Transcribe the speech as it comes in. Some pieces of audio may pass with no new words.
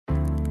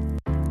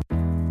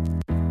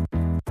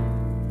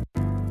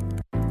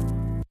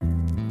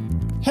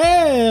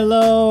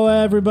Hello,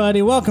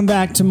 everybody. Welcome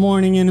back to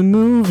Morning in a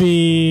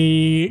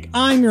Movie.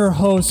 I'm your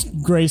host,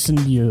 Grayson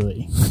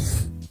Bewley.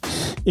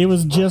 It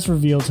was just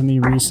revealed to me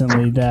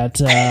recently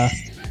that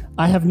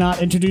I have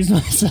not introduced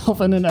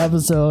myself in an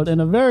episode in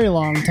a very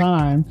long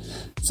time.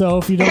 So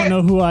if you don't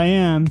know who I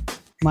am,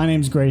 my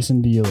name's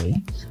Grayson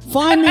Bewley.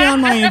 Find me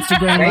on my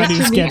Instagram where I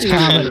do sketch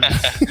comedy.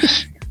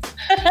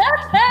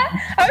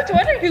 I was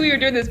wondering who we were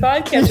doing this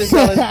podcast with.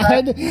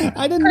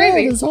 I didn't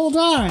know this whole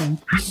time.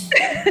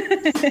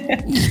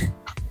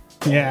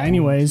 Yeah,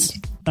 anyways.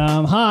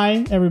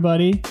 Hi,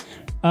 everybody.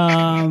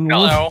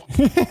 Hello.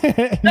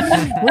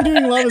 We're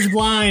doing Love is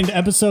Blind,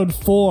 episode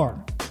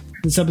 4.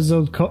 This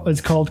episode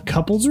is called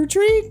Couples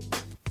Retreat.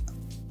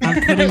 I'm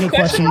putting a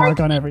question mark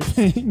on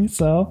everything,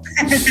 so.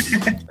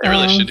 I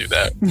really should do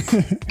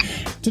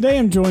that. Today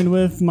I'm joined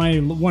with my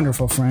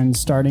wonderful friends,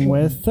 starting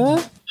with...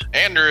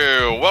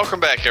 Andrew, welcome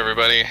back,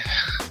 everybody.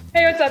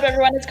 Hey, what's up,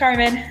 everyone? It's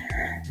Carmen.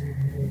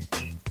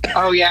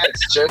 Oh, yeah,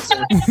 it's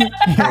Joseph.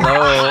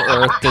 Hello,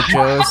 Earth to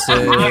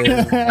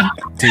Joseph.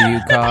 Do you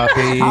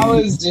copy? I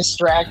was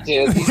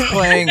distracted. He's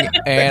playing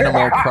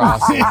Animal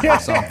Crossing or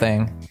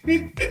something.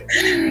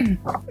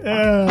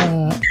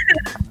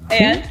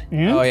 And?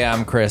 Oh, yeah,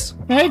 I'm Chris.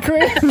 Hey,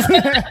 Chris.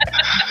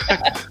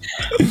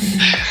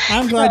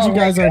 I'm glad you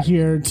guys are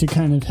here to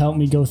kind of help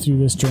me go through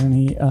this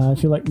journey. I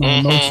feel like my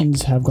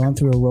emotions have gone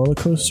through a roller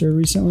coaster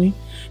recently.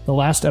 The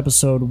last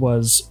episode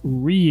was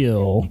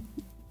real.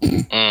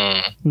 It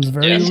was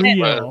very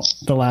real.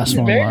 The last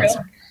one was.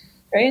 Real.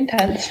 Very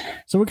intense.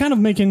 So we're kind of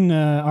making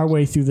our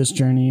way through this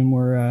journey, and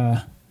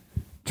we're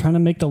trying to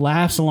make the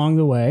laughs along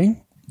the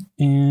way.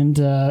 And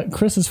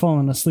Chris is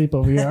falling asleep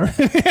over here.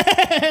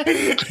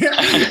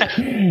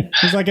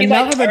 He's like,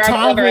 enough of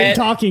the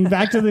talking.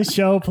 Back to the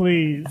show,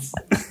 please.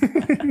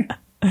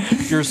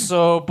 You're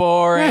so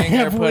boring.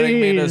 You're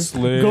putting me to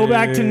sleep. Go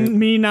back to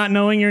me not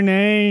knowing your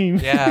name.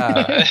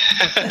 Yeah.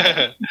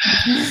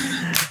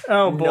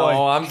 Oh, boy.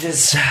 No, I'm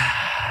just...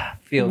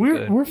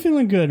 We're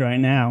feeling good right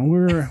now.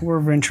 We're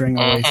venturing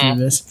our way through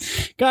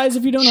this. Guys,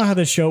 if you don't know how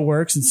the show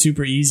works, it's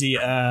super easy.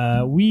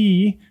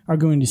 We are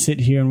going to sit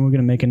here and we're going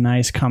to make a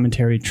nice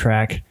commentary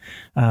track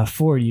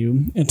for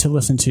you to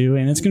listen to,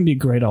 and it's going to be a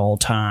great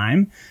old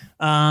time.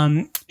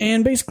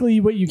 And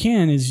basically what you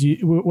can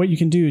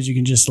do is you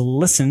can just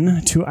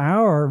listen to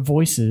our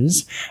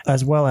voices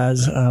as well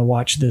as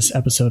watch this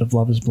episode of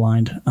Love is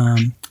Blind.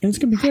 And it's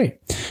going to be great.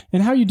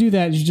 And how you do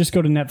that is you just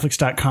go to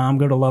netflix.com,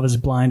 go to Love is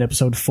Blind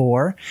episode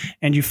 4,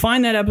 and you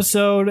find that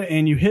episode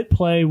and you hit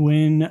play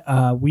when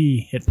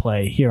we hit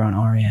play here on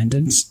our end.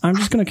 And I'm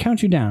just going to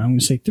count you down. I'm going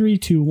to say 3,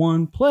 2,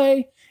 1,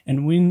 play.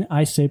 And when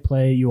I say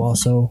play, you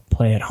also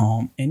play at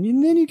home. And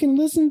then you can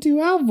listen to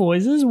our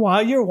voices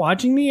while you're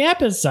watching the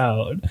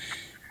episode.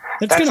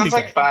 That sounds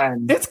like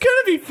fun. It's going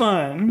to be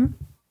fun.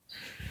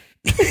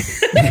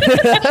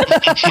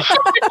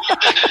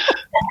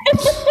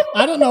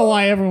 I don't know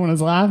why everyone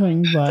is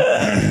laughing, but...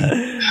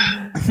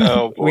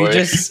 Oh,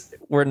 boy.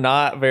 We're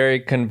not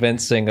very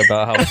convincing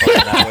about how fun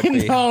that would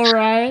be. I know,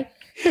 right?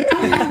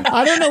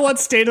 I don't know what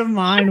state of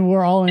mind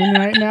we're all in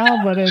right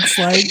now, but it's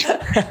like...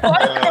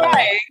 I'm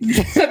crying.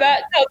 So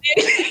that tells you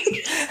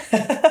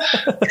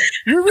anything.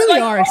 You really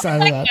are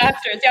excited about that.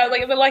 Yeah,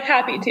 like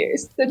happy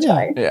tears. That's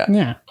fine.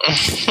 Yeah.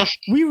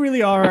 We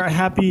really are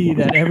happy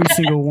that every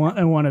single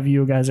one of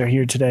you guys are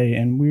here today,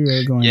 and we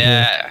are going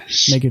to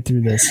make it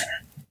through this.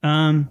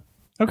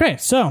 Okay,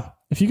 so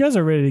if you guys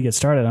are ready to get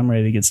started, I'm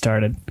ready to get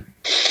started.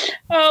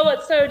 Oh,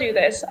 let's do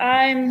this.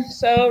 I'm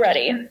so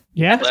ready.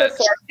 Yeah? Episode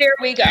 4. Here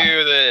we go.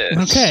 Do this.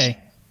 Okay.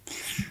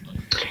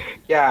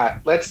 Yeah,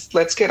 let's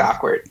get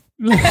awkward.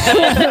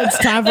 It's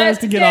time for us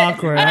to get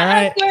awkward, all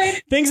right?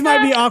 Things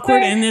might be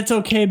awkward, and it's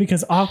okay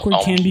because awkward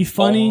can be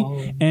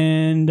funny,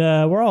 and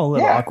we're all a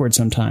little awkward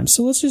sometimes.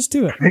 So let's just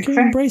do it. Okay, exactly.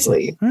 Embrace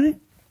it, all right?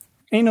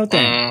 Ain't no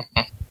thing.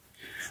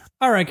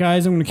 All right,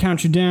 guys, I'm going to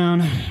count you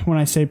down. When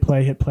I say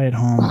play, hit play at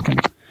home. I'm going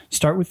to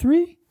start with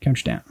 3, count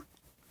you down.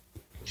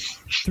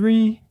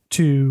 3,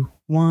 2,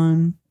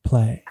 1,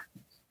 play.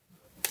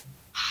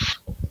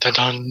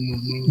 Dun-dun.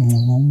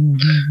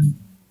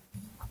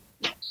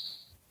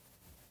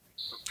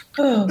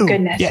 Oh,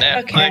 goodness.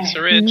 Yeah. Netflix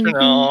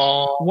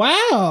original.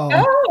 Wow.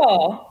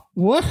 Oh.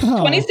 Wow.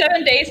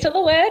 27 days till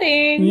the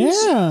wedding.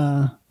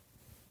 Yeah.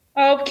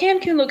 Oh,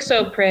 Cam can look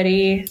so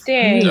pretty.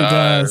 Dang. He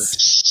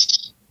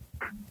does.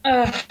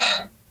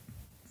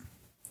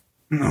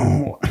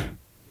 No.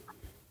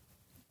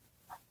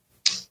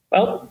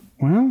 Well.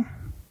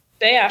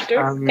 Day after.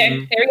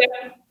 Okay, here we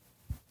go.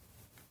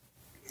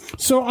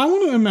 So I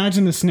want to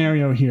imagine the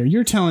scenario here.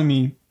 You're telling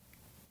me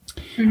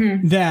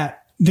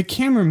that the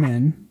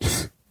cameraman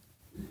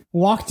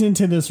walked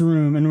into this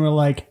room and were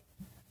like,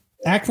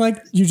 act like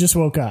you just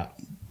woke up.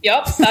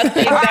 Yep, that's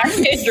the exact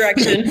stage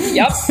direction.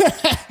 Yep.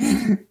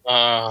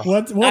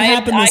 What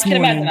happened this morning? I can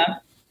imagine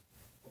that.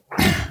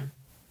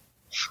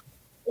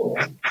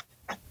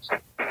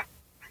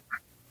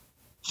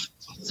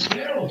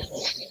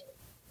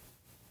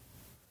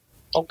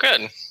 Oh,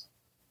 good.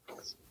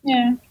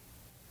 Yeah.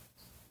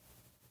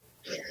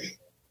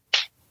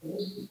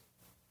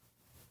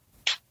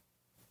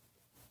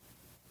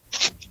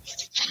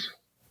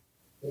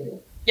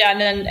 Yeah,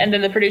 and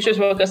then the producers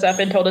woke us up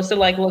and told us to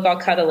like look all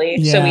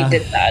cuddly. So we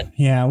did that.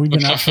 Yeah, we've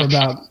been up for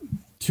about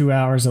 2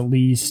 hours at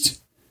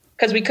least.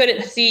 Because we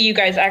couldn't see you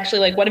guys actually.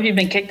 Like, one of you had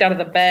been kicked out of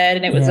the bed,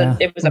 and it was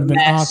a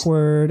mess.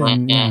 Awkward,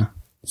 and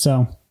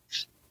so.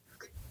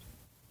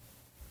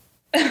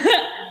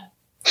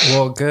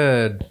 Well,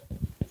 good.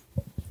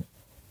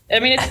 I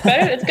mean, it's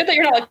better. It's good that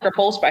you're not like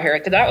repulsed by her,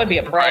 because that would be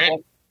a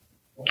problem.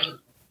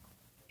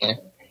 Right.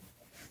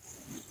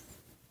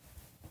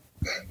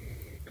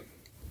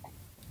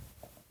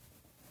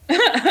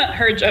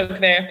 Her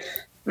joke there.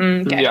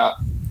 Okay. Yeah.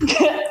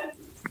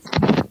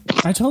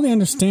 I totally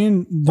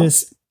understand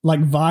this like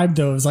vibe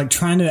though. It's like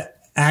trying to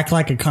act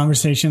like a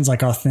conversation's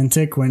like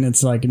authentic when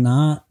it's like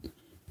not.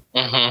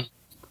 Mm-hmm.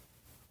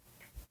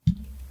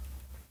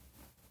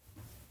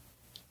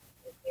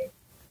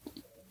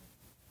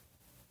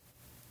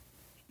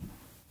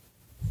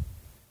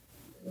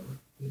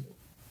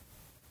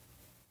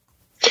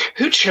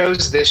 Who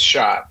chose this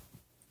shot?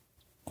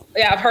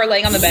 Yeah, of her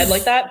laying on the bed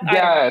like that?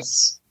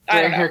 Yes.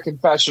 During her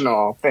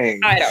confessional thing.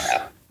 I don't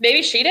know.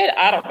 Maybe she did?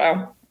 I don't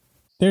know.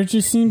 There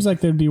just seems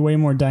like there'd be way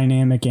more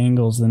dynamic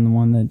angles than the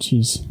one that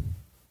she's...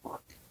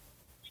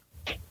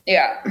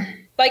 Yeah.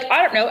 Like,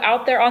 I don't know,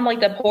 out there on like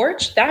the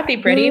porch, that'd be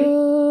pretty.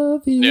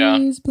 Love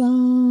is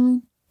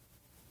blind.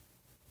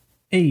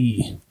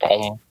 Hey.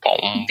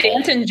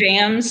 Dancing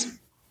jams.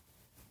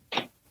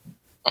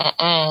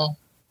 Oh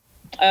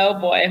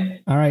boy.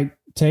 All right,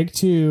 take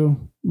two.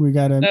 We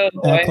gotta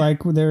act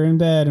like they're in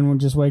bed and we're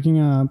just waking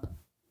up.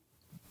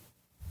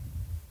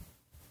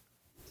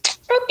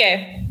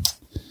 Okay.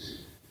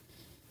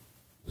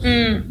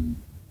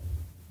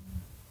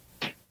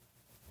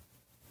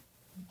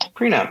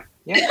 Prenup.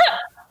 Yeah.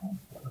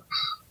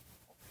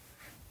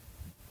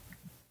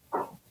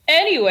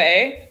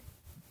 Anyway.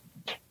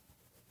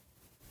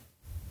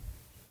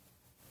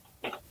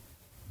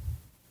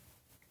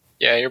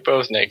 Yeah, you're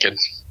both naked.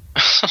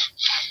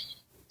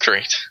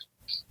 Great.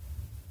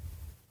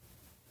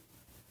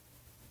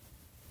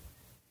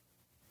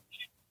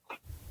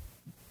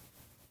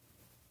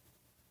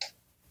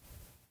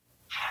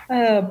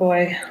 Oh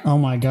boy. Oh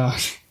my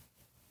gosh.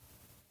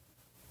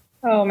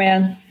 Oh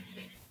man.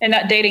 And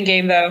that dating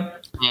game though.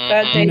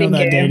 That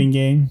dating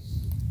game.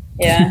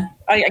 Yeah.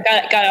 I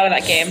got out of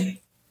that game.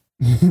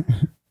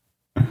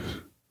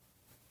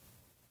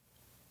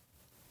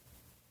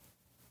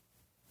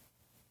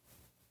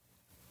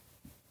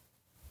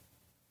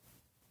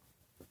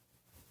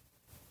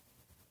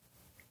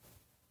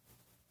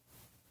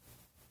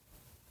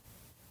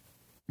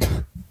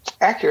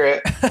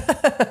 Accurate.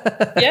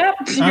 Yeah,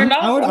 you're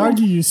not. I would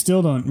argue you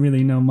still don't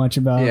really know much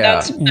about. Yeah,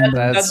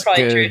 that's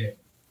probably good.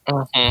 True.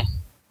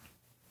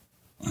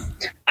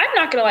 I'm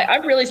not gonna lie.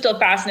 I'm really still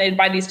fascinated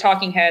by these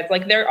talking heads.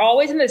 Like they're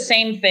always in the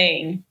same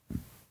thing,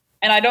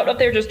 and I don't know if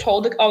they're just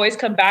told to always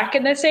come back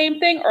in the same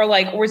thing, or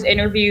like was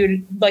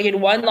interviewed like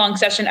in one long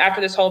session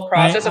after this whole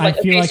process. I'm like,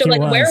 okay, so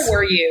like where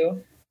were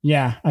you?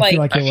 Yeah, I feel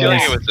like it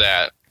was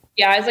that.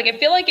 Yeah, I was like, I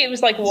feel like it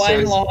was like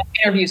one long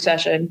interview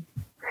session.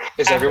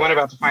 Is everyone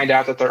about to find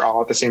out that they're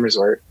all at the same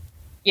resort?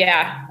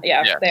 Yeah, they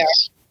are.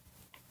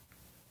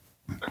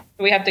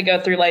 We have to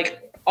go through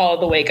like all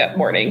the wake up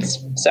mornings.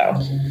 So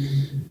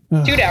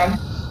 2 down,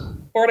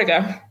 4 to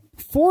go.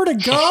 4 to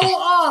go?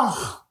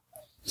 Oh.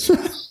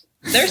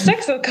 There's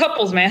 6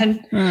 couples,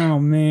 man. Oh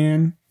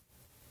man.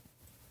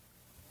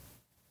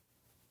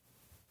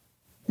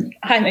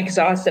 I'm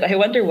exhausted. I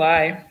wonder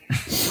why.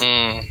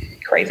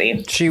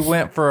 Crazy. She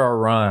went for a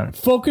run.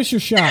 Focus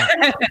your shot.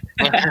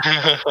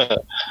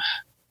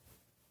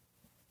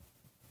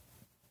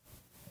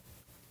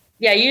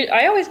 Yeah,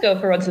 I always go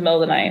for runs in the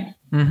middle of the night.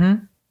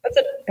 Mm-hmm. That's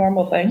a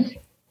normal thing.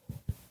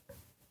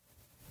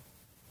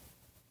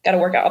 Got to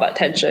work out all that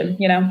tension,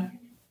 you know?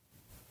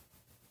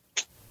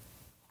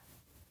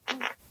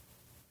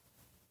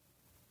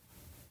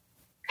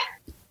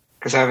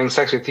 Because having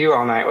sex with you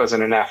all night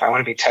wasn't enough. I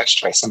want to be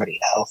touched by somebody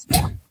else.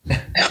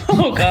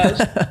 Oh, gosh.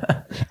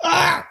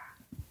 Ah!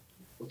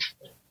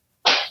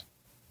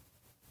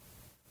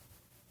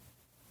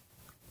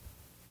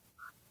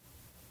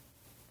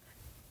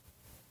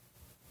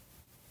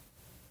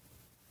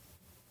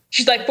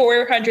 She's like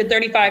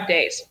 435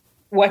 days.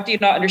 What do you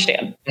not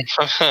understand?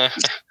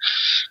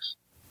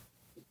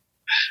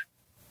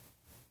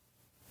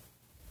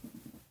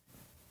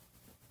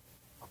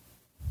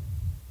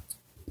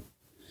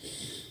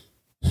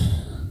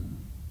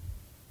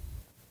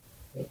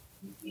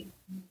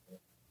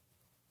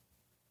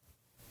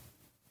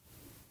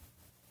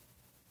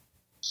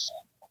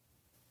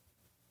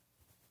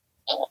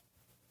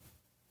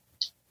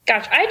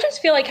 Gosh, I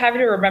just feel like having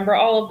to remember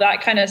all of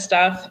that kind of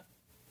stuff.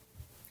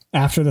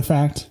 After the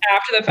fact?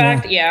 After the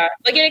fact, yeah.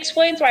 Like, it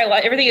explains why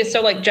everything is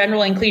so, like,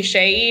 general and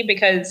cliche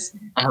because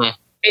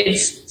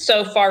it's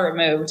so far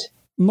removed.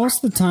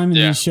 Most of the time in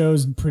these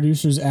shows,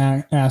 producers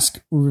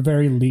ask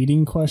very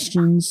leading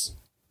questions.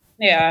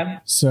 Yeah.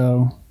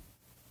 So,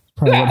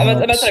 that's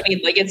what I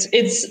mean. Like,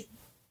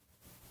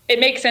 it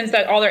makes sense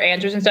that all their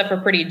answers and stuff are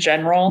pretty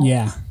general.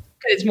 Yeah.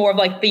 It's more of,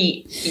 like,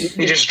 You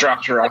just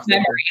dropped her off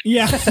memory.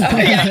 Yeah. Oh,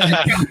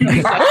 yeah.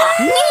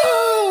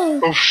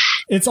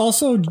 it's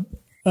also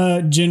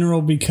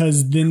general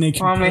because then they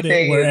can put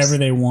it wherever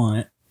they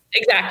want.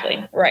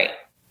 Exactly. Right.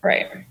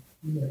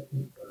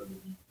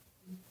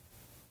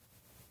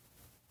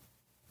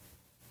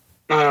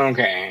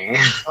 Okay.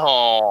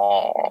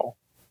 Oh.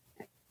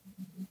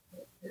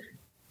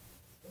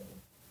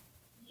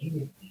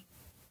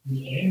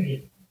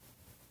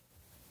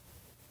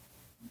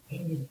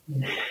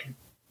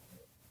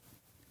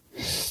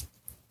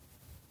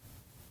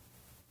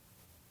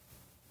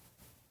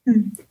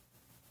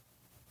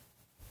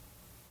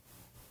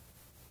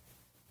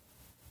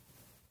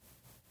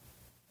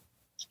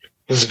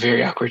 This is a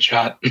very awkward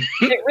shot.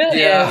 It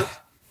really is.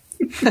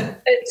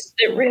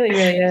 It really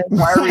is.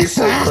 Why are we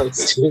so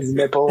close to his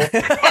nipple?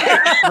 That's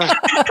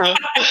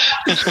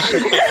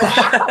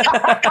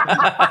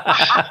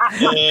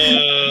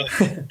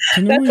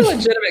a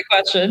legitimate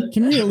question.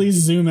 Can we at least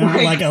zoom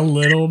out like a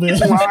little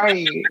bit?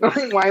 Why?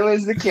 Why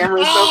was the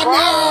camera so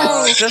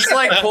close? Just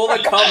like pull the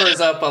covers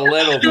up a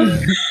little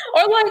bit.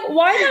 Or like,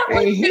 why not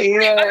look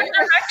the other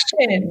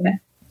direction?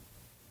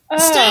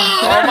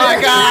 Oh my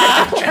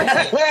god!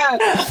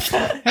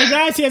 Hey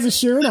guys, he has a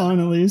shirt on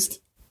at least.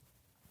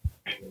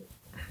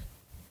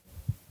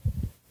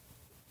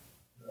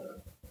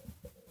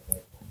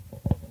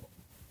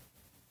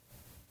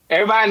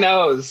 Everybody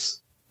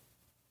knows.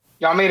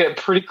 Y'all made it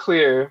pretty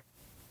clear.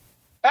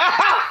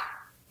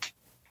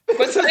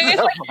 What's so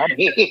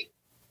funny?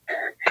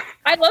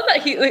 I love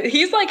that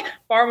he's like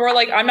far more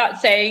like, I'm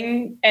not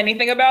saying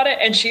anything about it,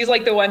 and she's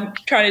like the one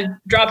trying to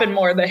drop in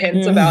more of the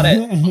hints about it.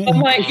 I'm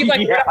like, he's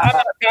like,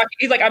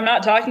 I'm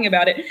not talking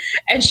about it,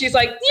 and she's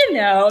like,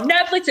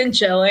 Netflix and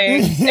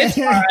chilling, it's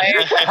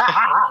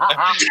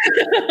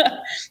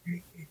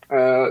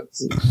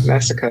fine.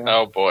 Mexico.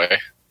 Oh boy.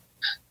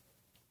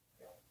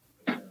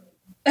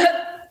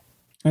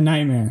 A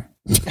nightmare.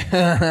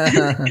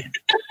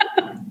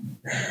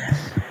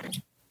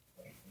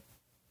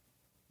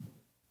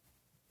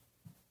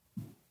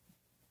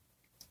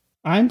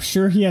 I'm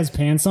sure he has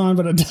pants on,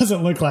 but it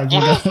doesn't look like he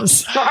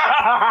does.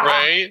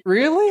 Right?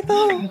 Really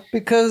though?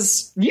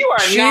 Because you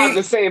are not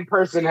the same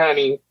person,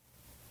 honey.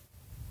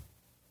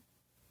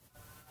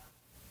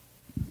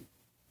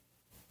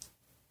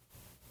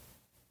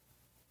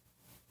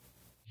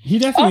 He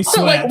definitely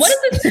also, sweats. like,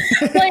 what is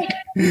this? Like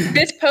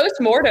this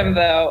post-mortem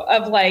though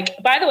of like,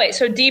 by the way,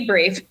 so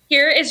debrief.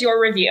 Here is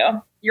your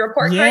review. Your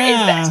report card is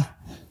this.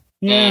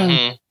 Yeah.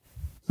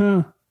 Mm-hmm.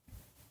 Huh.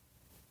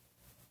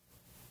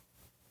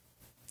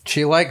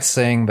 she likes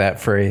saying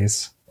that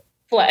phrase.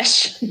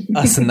 Flesh.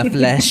 Us in the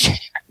flesh.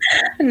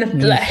 In the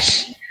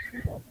flesh.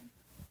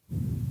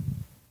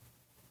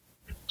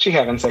 She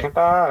having second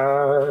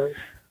thought.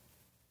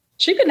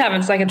 She been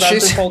having second thoughts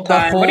this whole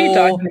time. What are you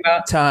talking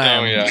about?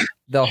 Oh, yeah.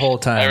 The whole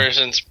time. Ever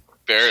since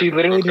Barrett. She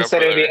literally broke just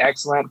up said it would with be her.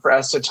 excellent for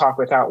us to talk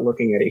without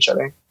looking at each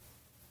other.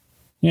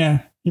 Yeah.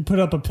 He put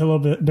up a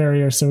pillow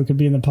barrier so it could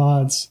be in the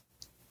pods.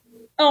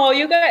 Oh,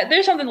 you got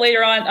there's something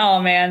later on.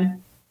 Oh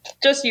man.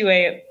 Just you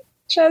wait.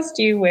 Just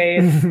you wait.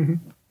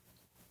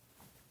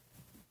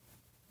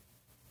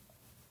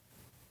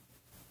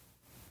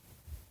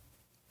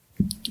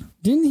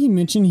 Didn't he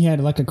mention he had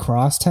like a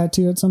cross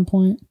tattoo at some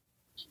point?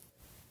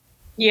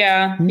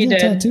 Yeah, Where'd he that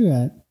did. tattoo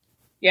at?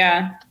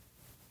 Yeah.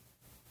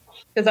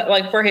 Is that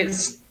like for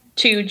his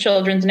two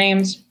children's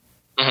names?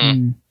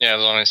 Mm-hmm. Yeah, it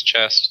was on his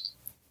chest.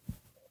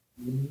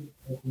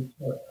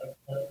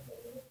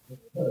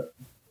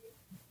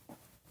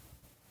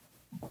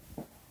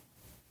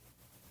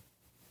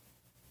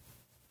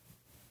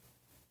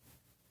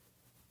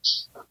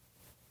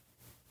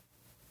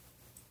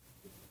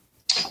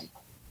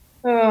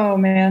 Oh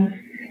man.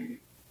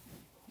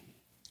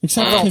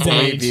 Except I don't his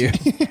believe age.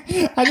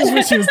 you. I just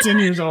wish he was 10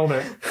 years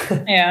older.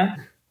 Yeah.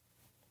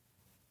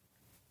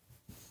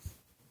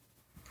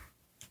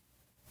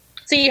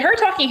 See, her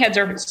talking heads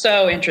are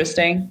so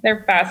interesting.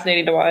 They're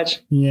fascinating to watch.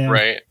 Yeah.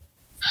 Right.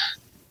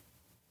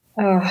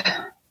 Oh.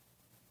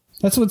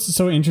 That's what's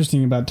so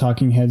interesting about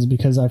talking heads,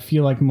 because I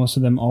feel like most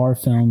of them are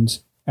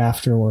filmed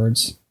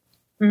afterwards.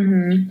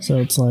 Mm-hmm. So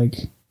it's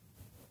like...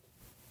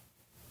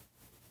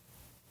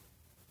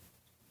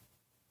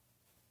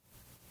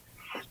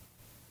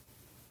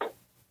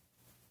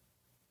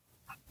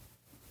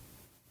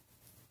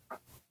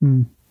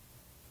 Hmm.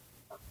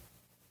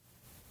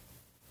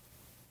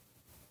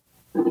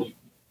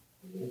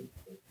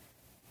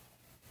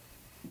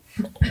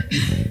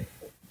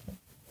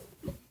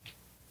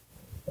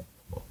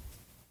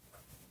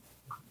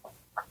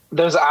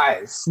 Those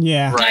eyes.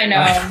 Yeah. Right. I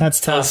know. That's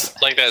tough.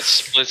 Like that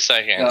split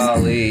second.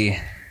 Golly.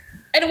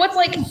 And what's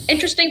like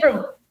interesting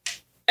from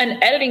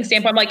an editing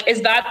standpoint, like,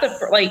 is that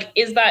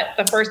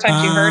the first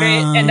time she heard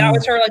it, and that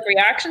was her like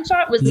reaction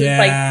shot? Was this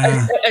like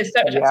a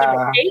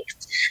separate takes?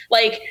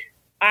 Like,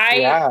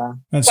 I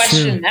That's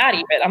question true. that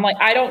even. I'm like,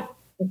 I don't.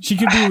 She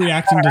could be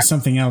reacting to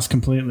something else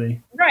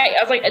completely. Right.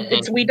 I was like,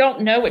 we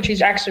don't know what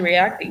she's actually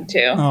reacting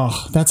to.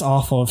 Oh, that's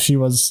awful if she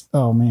was...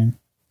 Oh, man.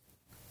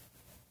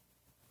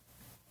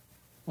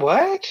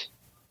 What?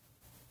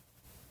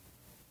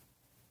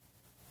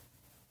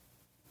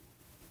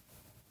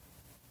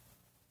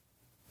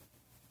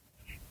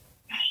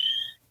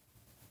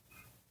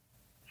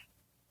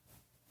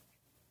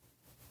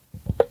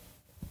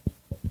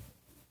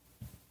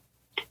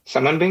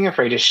 Someone being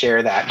afraid to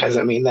share that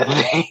doesn't mean that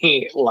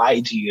they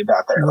lied to you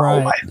about their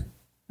whole life.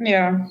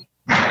 Yeah.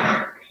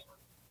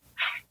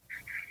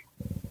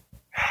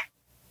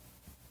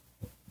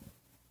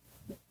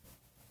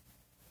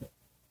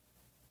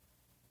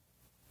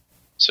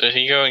 So did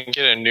he go and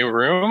get a new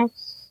room?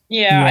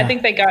 Yeah, I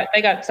think they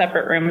got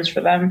separate rooms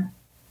for them.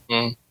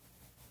 Mm.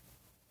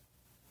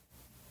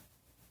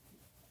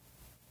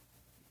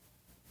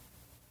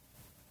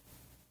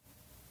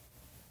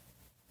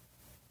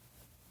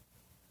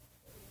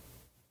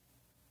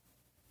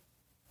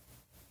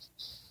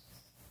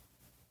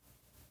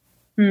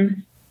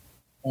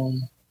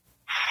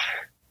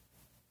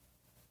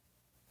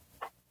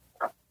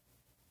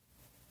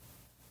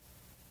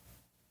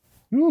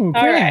 Ooh,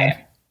 All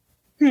right.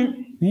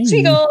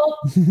 Seagull.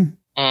 Mm-hmm.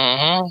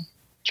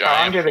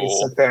 How long do they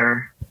sit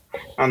there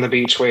on the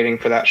beach waiting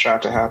for that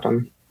shot to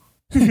happen?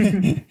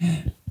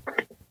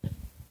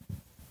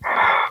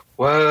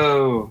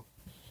 Whoa.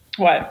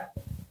 What?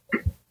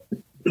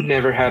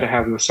 Never had to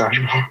have a massage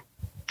ball.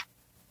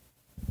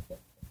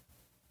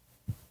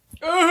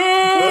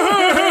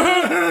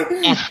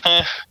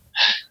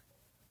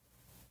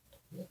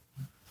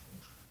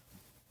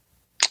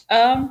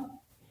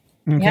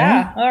 Okay.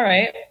 Yeah, all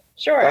right.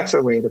 Sure. That's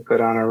a way to put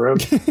on a robe.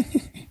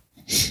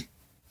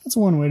 That's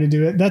one way to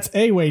do it. That's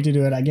a way to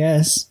do it, I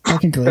guess.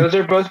 Technically. Those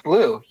are both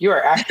blue. You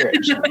are accurate.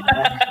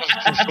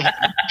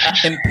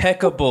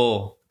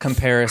 Impeccable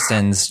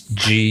comparisons.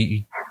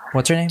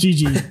 What's her name?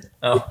 Gigi.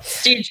 Oh,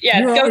 Yeah,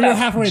 you're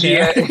halfway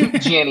there.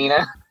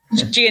 Giannina.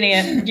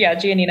 Giannina. Yeah,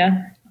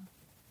 Giannina.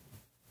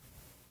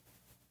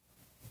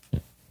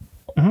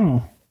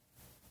 Oh.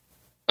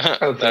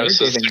 That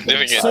was a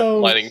significant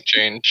lighting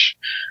change.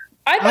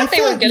 I thought they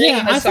were getting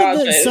massages. I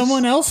thought that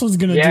someone else was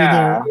going to do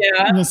their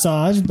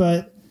massage,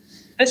 but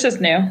this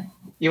is new.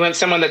 You want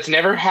someone that's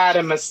never had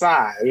a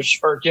massage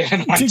or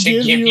given one to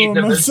give you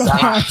the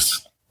massage.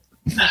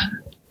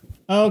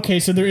 Okay,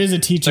 so there is a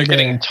teacher. They're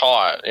getting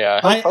taught.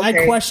 Yeah,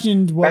 I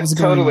questioned what was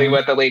going on. That's totally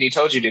what the lady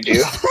told you to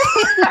do.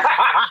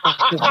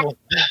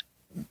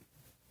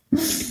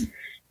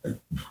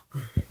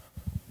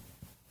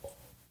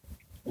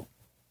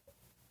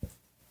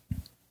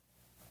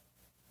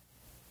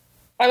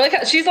 I like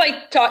how she's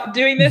like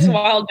doing this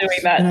while doing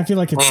that. And I feel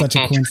like it's such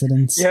a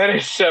coincidence. Yeah, that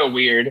is so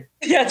weird.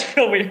 Yeah, it's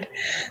real weird.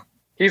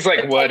 He's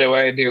like, what do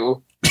I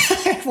do?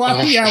 How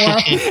long did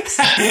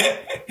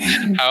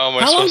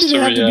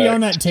it have to be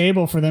on that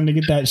table for them to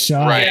get that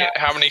shot? Right. Yeah.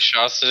 How many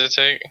shots did it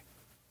take? How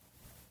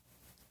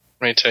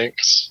many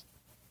takes?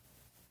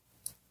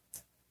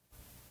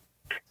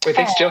 Wait,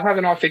 they still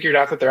haven't all figured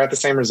out that they're at the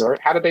same resort?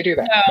 How did they do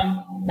that?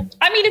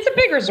 I mean, it's a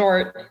big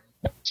resort.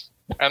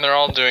 And they're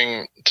all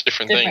doing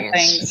different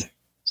things.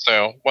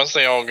 So once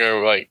they all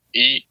go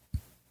eat,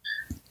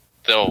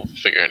 they'll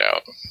figure it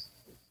out.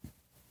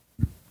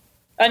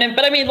 But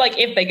I mean,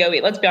 if they go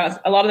eat, let's be honest,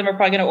 a lot of them are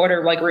probably going to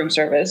order room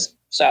service.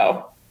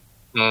 So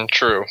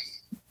true.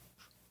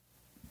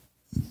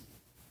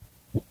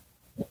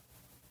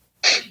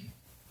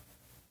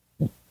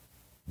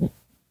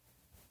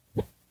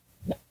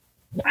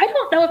 I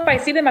don't know if I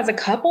see them as a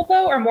couple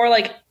though, or more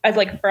as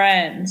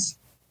friends.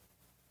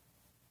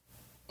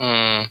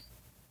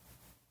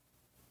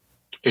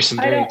 There's some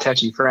very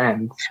touchy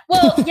friends.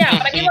 Well, yeah,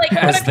 but I mean,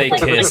 as they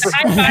kiss,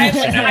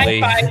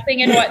 high five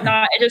thing and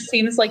whatnot. It just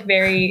seems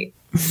very.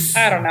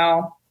 I don't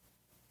know.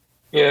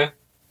 Yeah.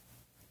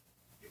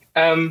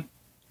 How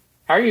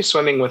are you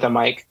swimming with a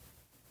mic?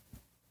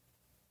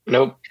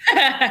 Nope.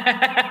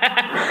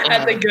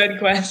 That's a good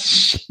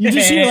question. You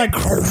just hear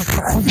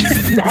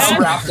how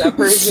wrapped up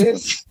is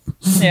this?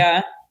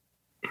 Yeah.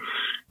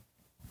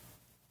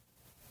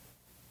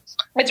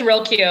 It's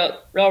real cute.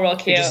 Real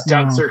cute. Just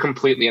dunks her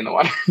completely in the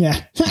water.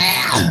 Yeah.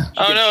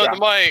 Oh no, the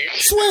mic.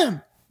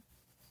 Swim.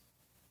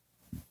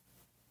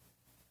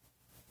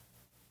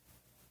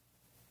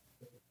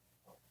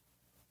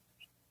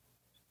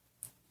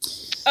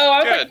 Oh,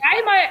 I was like, why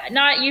am I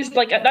not used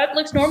that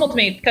looks normal to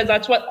me because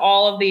that's what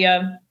all of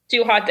the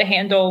too hot to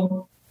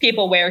handle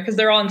people wear because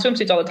they're all in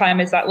swimsuits all the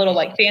time is that little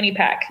fanny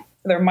pack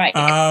for their mic.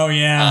 Oh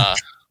yeah.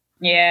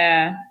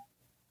 Yeah.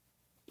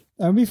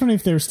 That would be funny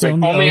if they were still in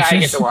the only ocean. I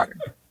get the water.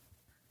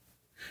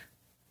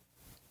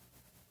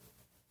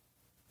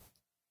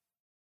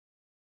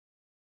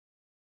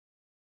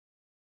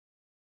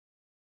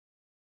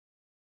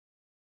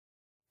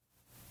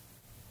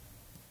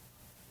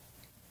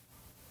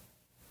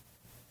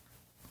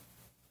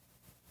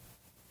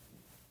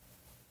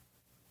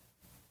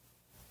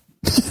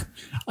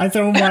 I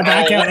throw my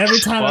back out every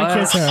time I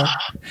kiss her.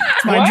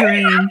 It's my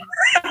dream.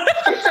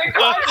 It's a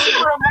constant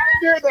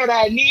reminder that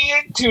I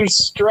need to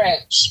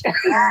stretch.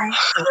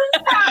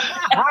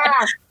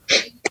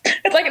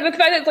 It's like the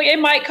fact that it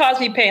might cause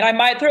me pain. I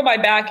might throw my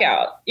back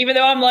out, even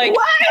though I'm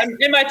I'm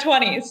in my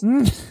 20s.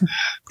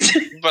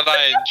 But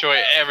I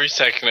enjoy every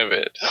second of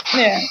it.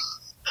 Yeah.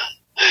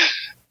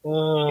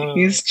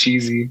 He's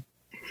cheesy.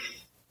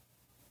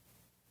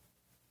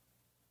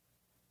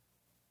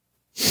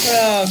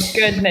 Oh,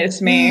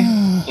 goodness me.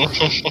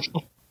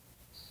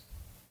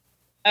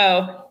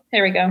 Oh,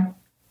 here we go.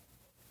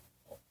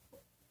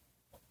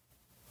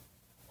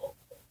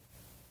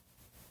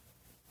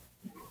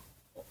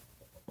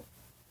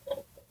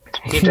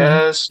 He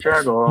does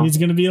struggle. He's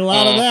going to be a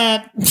lot of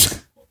that.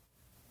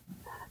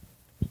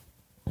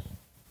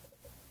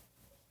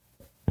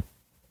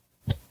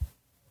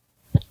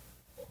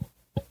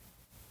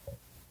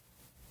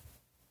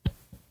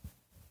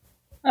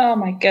 Oh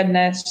my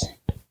goodness!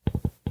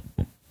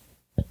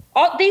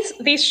 All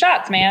these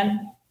shots,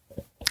 man.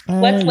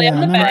 Let's lay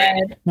on the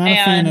bed. Not a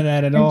fan of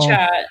that at all.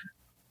 Chat.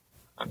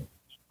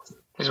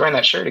 He's wearing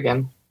that shirt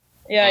again.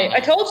 Yeah, I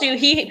told you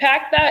he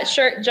packed that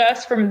shirt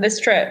just from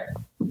this trip.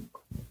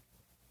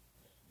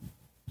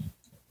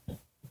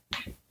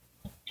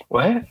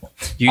 What?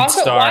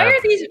 Also, why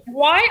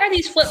are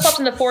these flip flops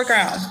in the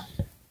foreground?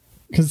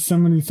 Because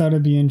somebody thought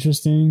it'd be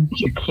interesting.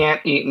 You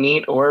can't eat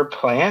meat or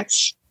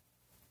plants.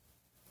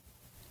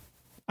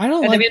 I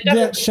don't like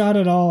that shot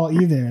at all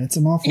either. It's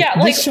an awful.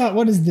 Yeah, this shot.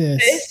 What is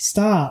this?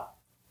 Stop.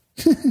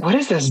 What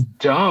is this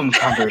dumb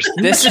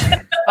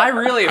conversation? I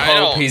really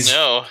hope he's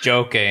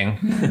joking.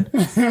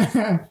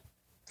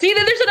 See,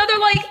 then there's another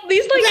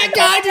these that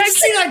guy. Did you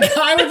see that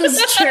guy with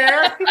his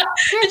chair?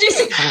 Did you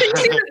see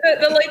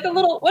the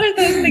little, what are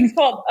those things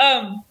called?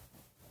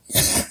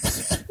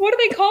 What are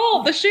they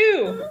called? The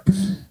shoe.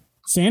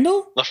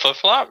 Sandal? The flip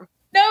flop?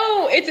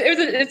 No, it's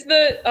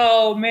the,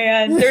 oh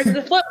man, there's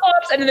the flip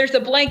flops and then there's the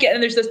blanket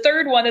and there's the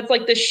third one that's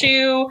like the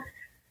shoe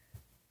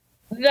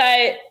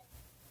that,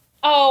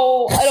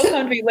 it'll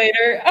come to me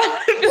later.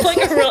 I feel like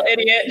a real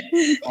idiot.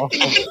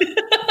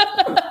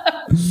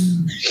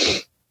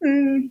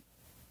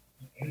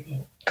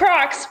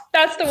 Crocs,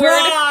 that's the word.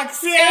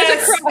 Crocs, yes. It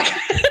was a croc.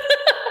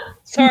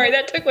 Sorry,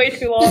 that took way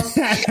too long.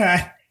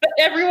 But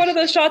every one of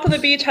those shots on the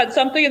beach had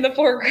something in the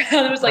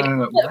foreground. It was like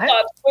flip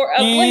flops or a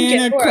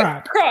blanket or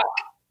a croc.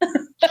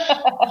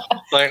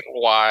 Like,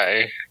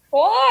 why?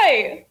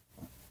 Why?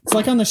 It's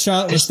like on the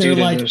shot list, they're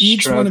like,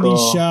 each one of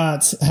these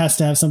shots has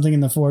to have something in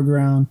the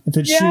foreground. If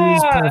it's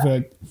shoes,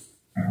 perfect.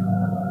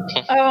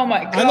 Oh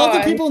my god. I love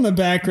the people in the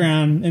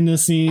background in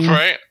this scene.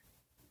 Right?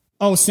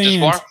 Oh,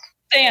 sand.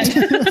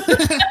 Sand.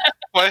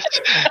 What?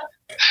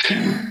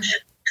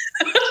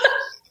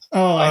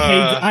 Oh,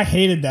 I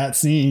hated that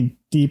scene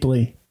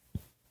deeply.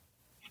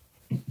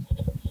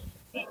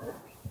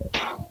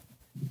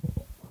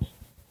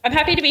 I'm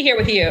happy to be here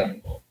with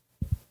you.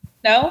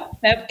 No?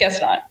 Nope,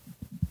 guess not.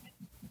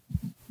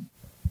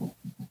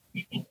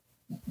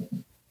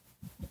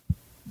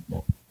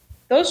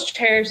 Those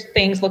chairs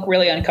things look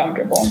really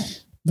uncomfortable.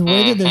 The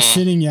way that they're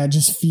sitting,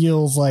 just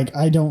feels like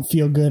I don't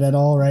feel good at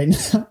all right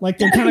now. Like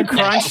they're kind of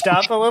crunched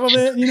up a little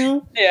bit, you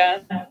know?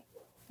 Yeah.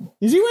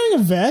 Is he wearing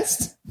a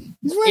vest?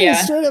 He's wearing a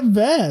straight up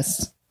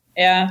vest.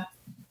 Yeah.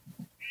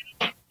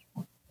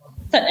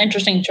 It's an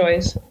interesting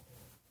choice.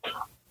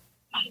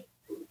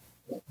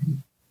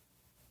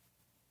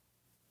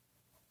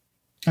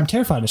 I'm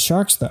terrified of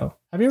sharks, though.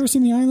 Have you ever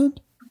seen The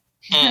Island?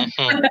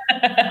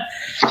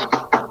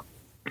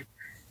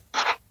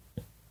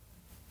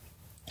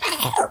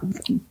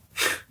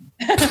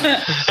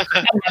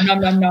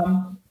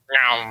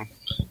 Nom.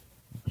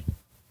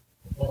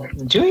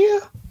 Do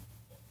you?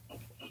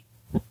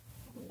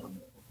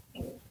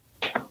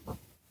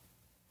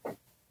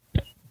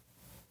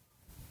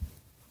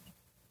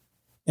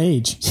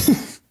 Age.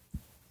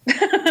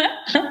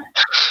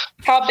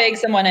 How big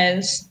someone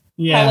is.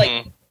 Yeah.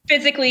 How,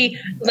 physically,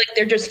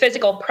 they're just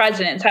physical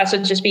presence has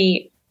to just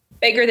be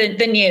bigger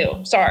than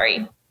you.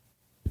 Sorry.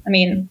 I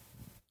mean.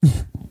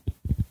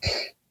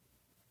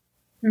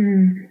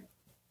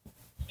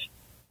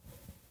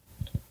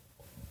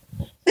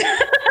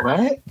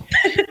 What?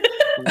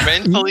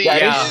 Mentally,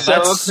 that's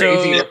so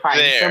crazy to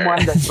find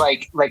someone that's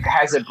like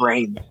has a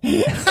brain.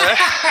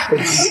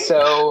 It's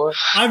so.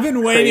 I've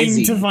been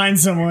waiting to find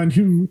someone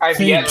who. I've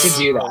yet to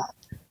do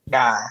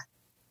that.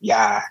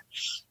 Yeah.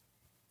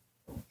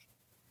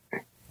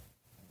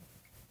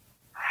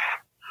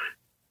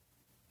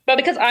 But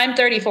because I'm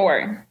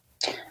 34.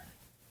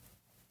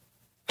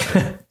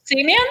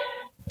 See, man?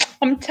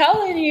 I'm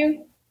telling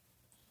you.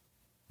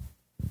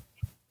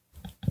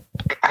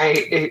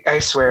 I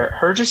swear,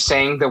 her just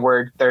saying the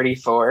word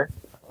 34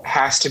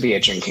 has to be a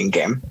drinking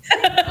game.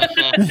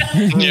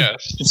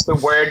 Yes. Just the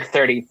word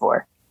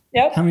 34.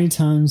 Yep. How many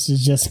times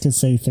does Jessica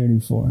say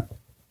 34? I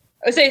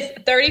would say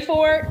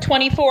 34,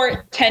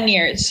 24, 10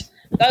 years.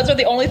 Those are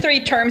the only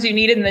 3 terms you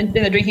need in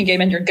the drinking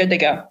game, and you're good to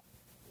go.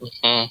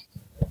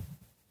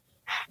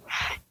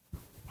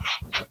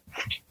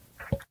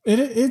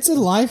 It's a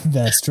life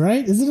vest,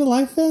 right? Is it a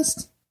life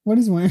vest? What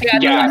he's wearing?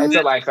 Yeah, it's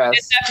a life vest.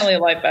 It's definitely a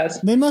life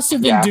vest. They must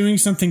have been doing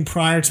something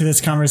prior to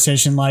this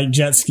conversation, like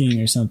jet skiing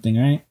or something,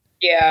 right?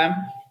 Yeah.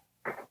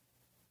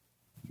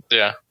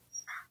 Yeah.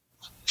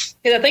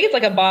 I think it's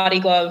like a body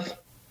glove.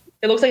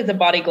 It looks like it's a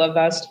body glove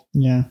vest.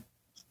 Yeah.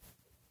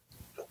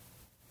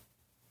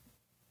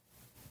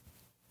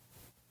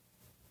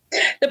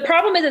 The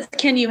problem is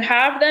can you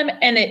have them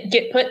and it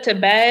get put to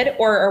bed,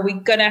 or are we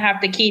going to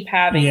have to keep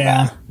having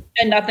them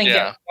and nothing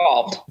gets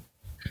solved?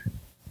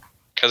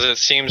 Because it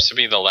seems to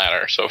be the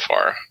latter so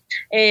far.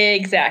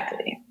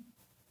 Exactly.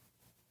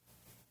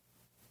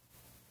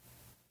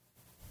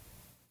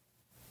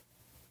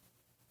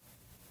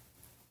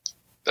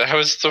 That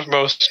was the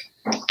most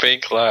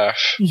Fake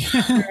laugh.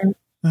 Yeah.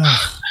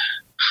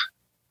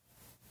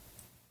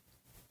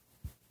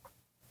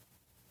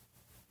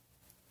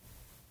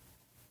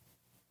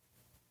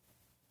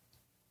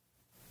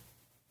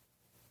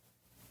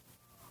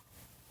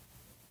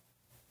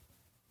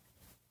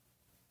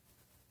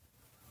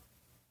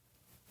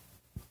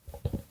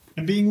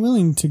 And being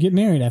willing to get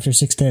married after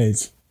 6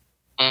 days.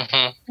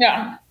 Mm-hmm.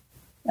 Yeah.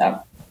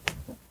 Yep.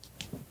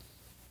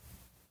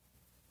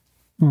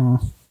 Oh.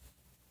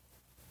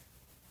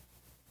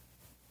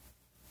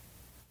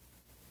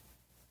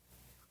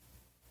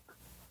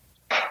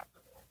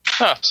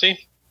 Ah, see?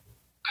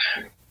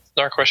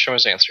 Our question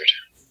was answered.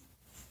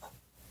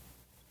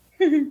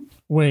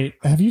 Wait,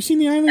 have you seen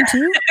The Island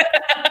too?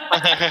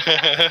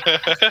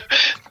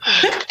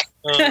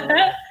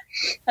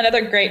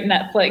 Another great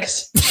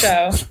Netflix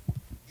show.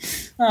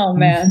 Oh,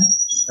 man.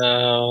 I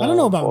don't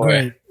know about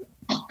great.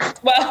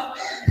 Well,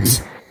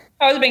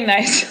 I was being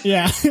nice.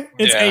 Yeah,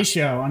 it's a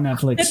show on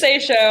Netflix. It's a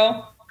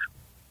show.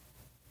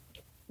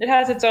 It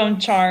has its own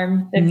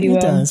charm, if you will.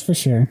 It does, for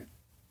sure.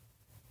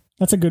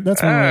 That's one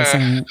way of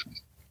saying it.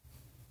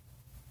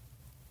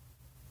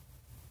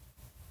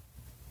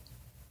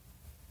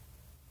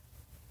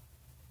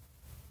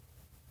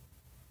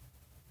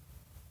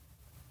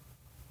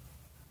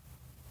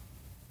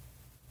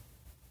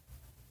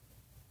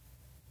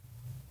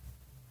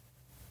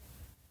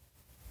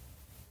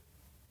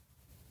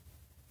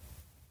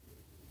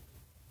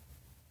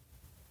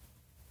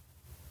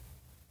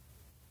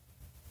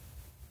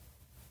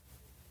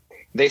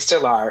 They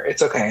still are.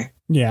 It's okay.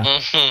 Yeah.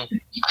 Mm-hmm.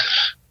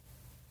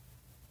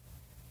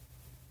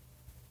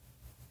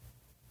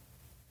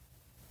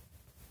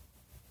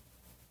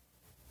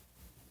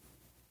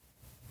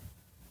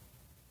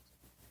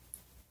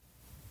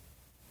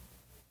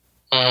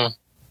 Mm.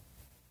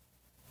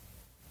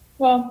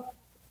 Well,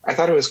 I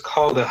thought it was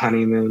called a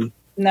honeymoon.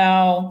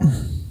 no.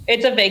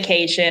 It's a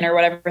vacation or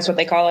whatever is what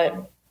they call it.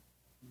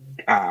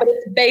 But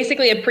it's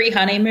basically a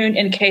pre-honeymoon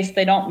in case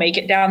they don't make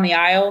it down the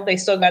aisle. They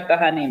still got the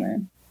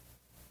honeymoon.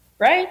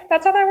 Right?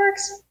 That's how that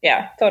works?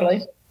 Yeah,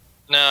 totally.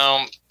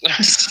 No.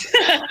 That's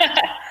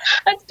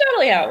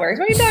totally how it works.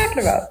 What are you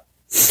talking about?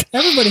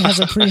 Everybody has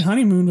a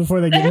pre-honeymoon before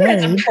they get Everybody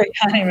has married. a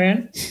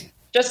pre-honeymoon.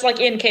 Just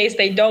like in case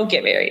they don't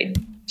get married.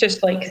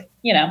 Just like,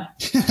 you know.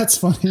 That's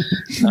funny.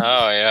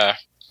 Oh, yeah.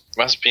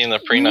 Must be in the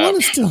You prenup.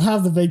 want to still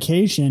have the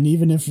vacation,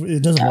 even if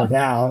it doesn't work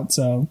out.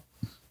 So,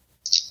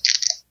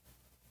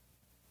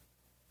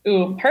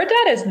 Ooh, her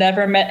dad has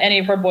never met any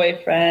of her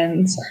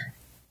boyfriends.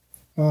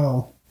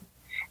 oh,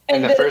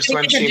 And the first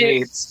one she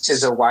meets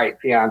is a white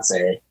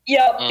fiance.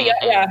 Yep. Mhm.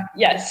 Yeah.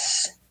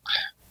 Yes.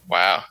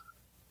 Wow.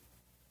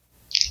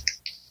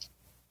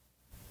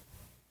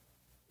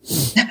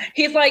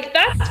 He's like,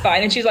 that's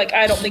fine. And she's like,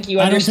 I don't think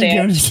you I don't think you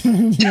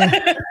understand.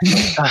 understand.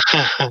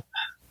 Yeah.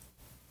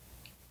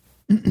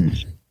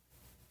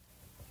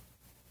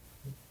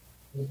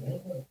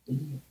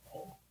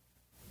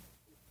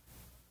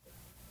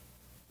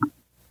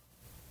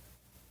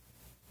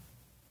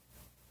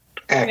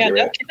 Yeah, no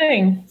Accurate.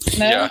 kidding.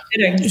 No Yeah.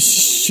 kidding.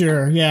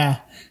 Sure. Yeah.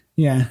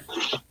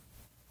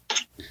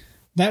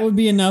 That would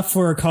be enough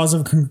for a cause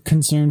of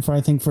concern for,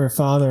 I think, for a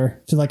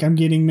father to like, I'm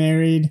getting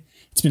married.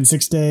 It's been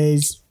 6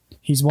 days.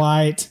 He's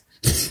white.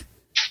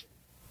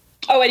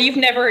 Oh, and you've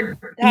never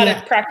had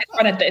a practice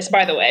run at this,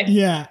 by the way.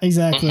 Yeah,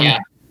 exactly. Mhm.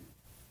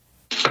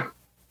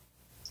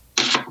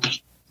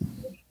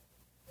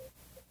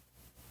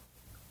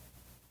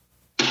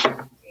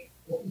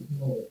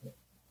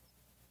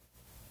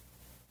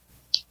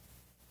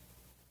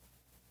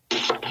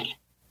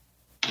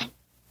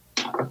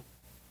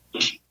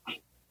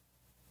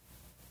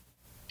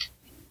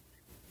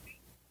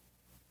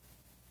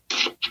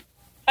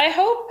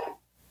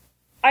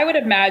 I would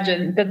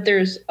imagine that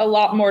there's a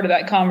lot more to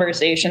that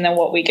conversation than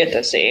what we get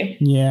to see.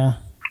 Yeah.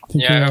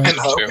 Yeah, I think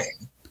hope you're so right.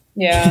 too.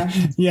 Yeah.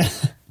 Yeah.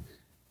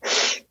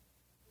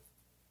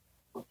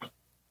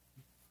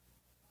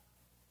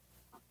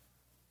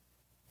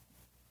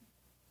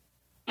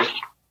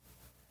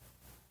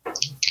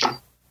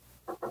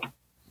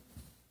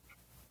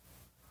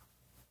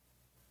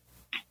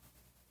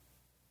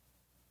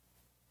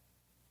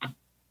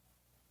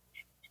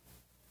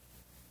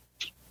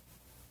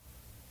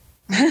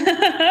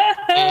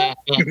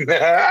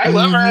 I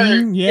love her.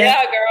 Mhm, yeah.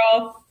 Yeah,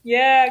 girl.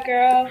 Yeah,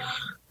 girl.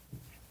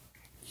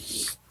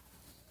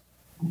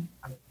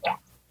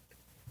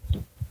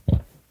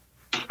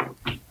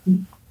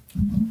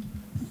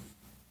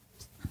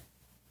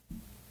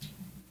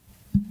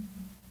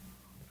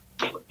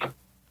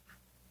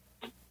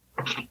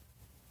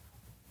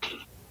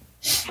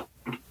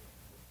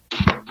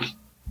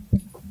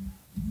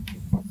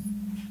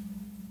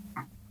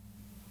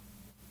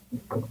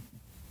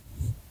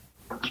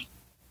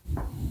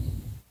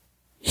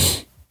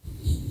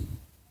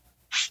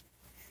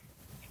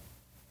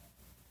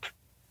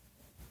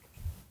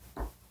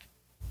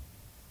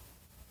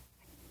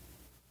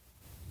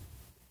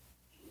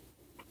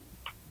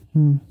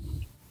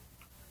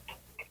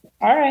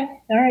 All right.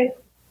 All right.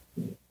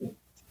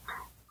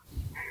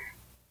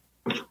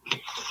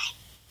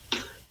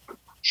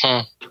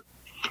 Hmm.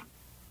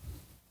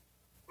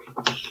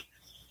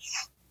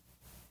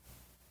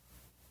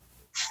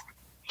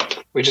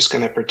 We're just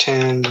gonna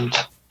pretend.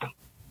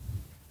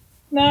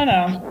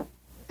 No.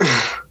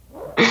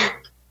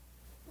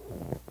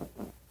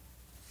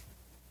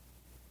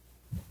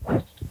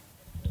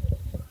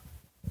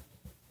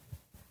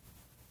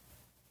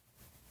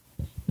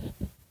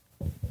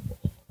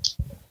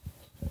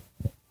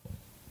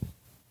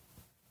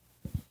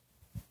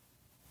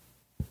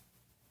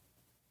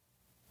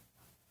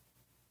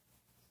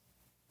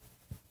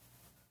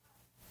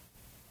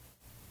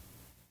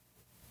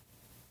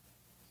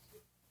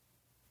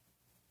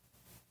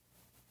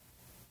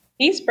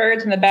 These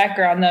birds in the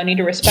background, though, need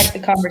to respect the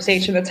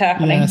conversation that's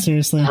happening. Yeah,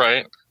 seriously.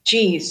 Right.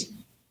 Jeez.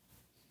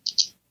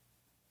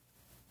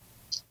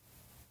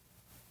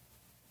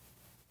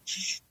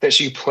 That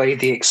you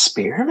played the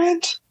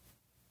experiment?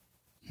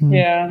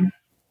 Yeah.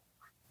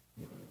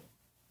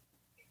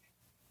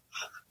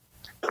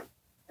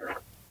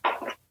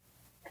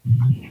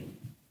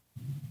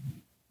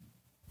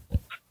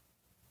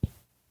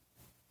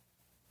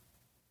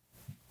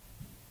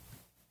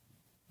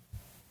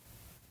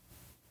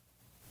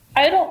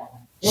 I don't.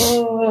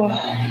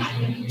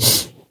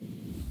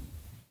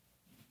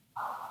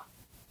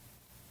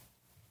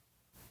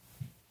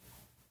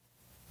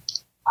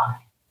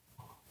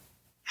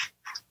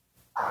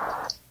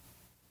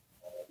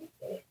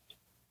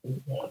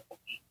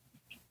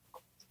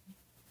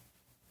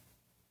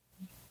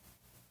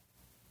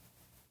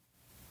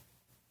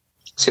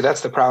 See,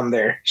 that's the problem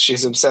there.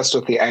 She's obsessed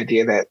with the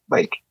idea that,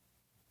 like,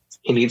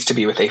 he needs to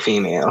be with a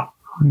female.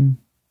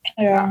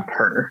 Yeah.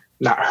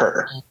 Not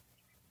her.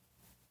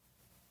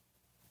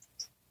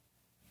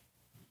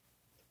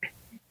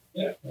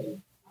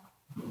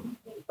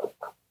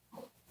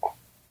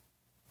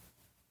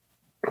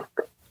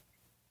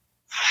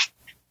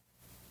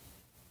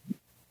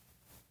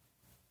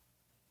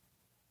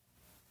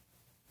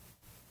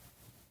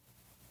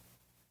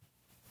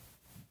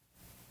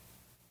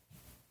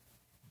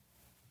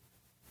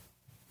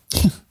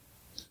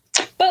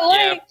 But like,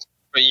 Yeah,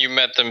 but you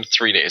met them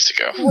 3 days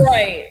ago.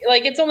 right?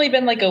 Like it's only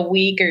been like a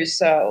week or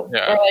so,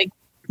 Yeah. or like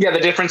Yeah, the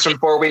difference from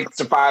 4 weeks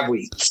to 5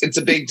 weeks. It's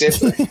a big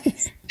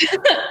difference.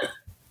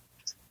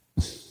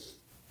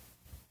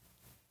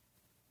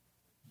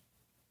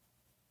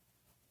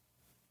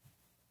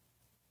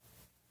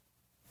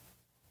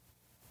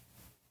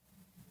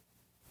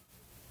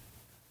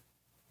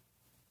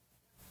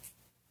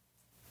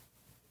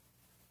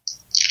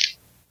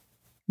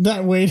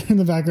 That Wade in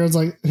the background's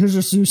like, here's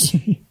your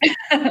sushi.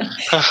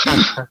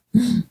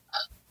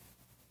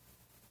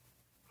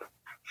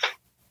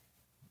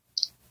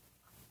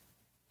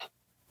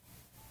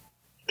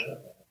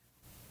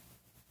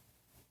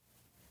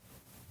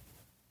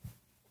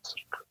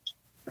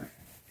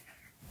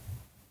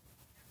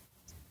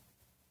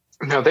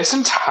 No, this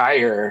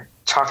entire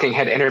talking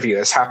head interview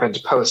has happened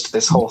post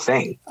this whole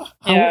thing.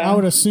 I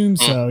would assume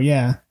so,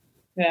 yeah.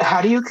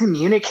 How do you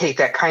communicate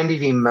that kind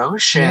of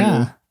emotion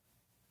Yeah.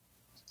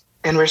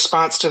 in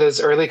response to those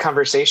early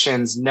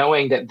conversations,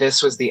 knowing that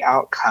this was the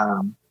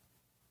outcome?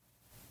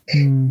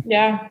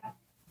 Yeah.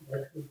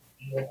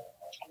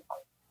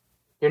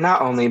 You're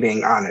not only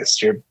being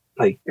honest, you're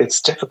like,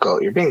 it's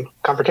difficult. You're being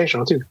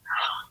confrontational too.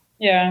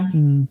 Yeah.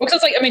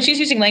 Because like, I mean, she's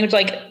using language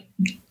like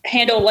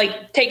handle,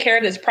 like take care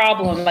of this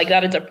problem, like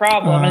that is a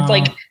problem. And it's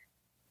like,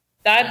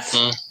 that's,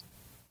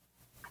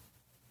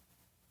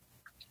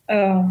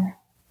 oh.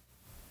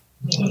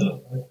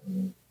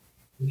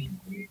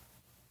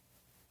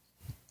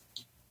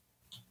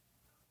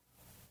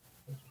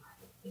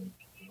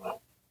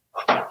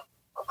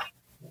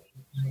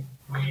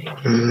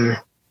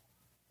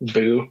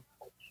 Boo.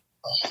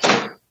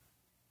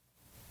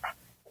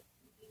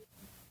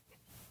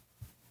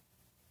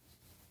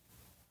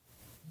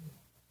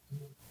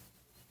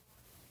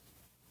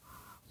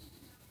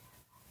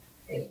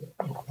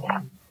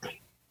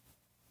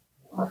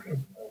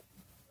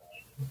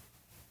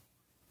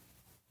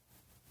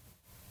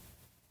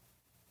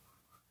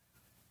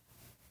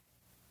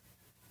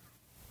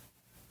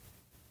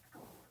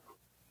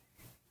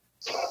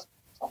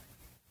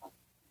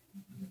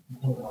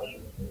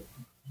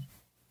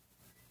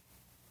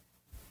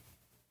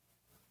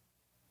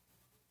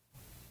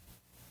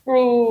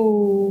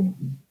 Oh.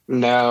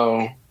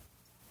 No.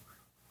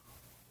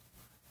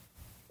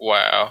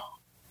 Wow.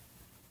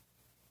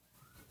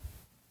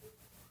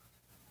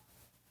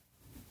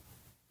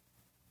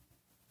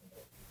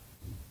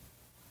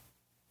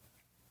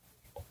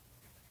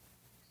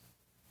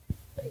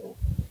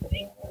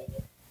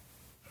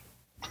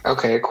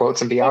 Okay,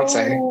 quotes and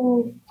Beyonce.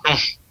 Oh.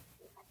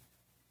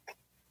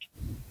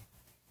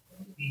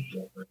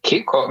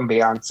 Keep quoting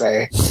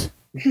Beyonce.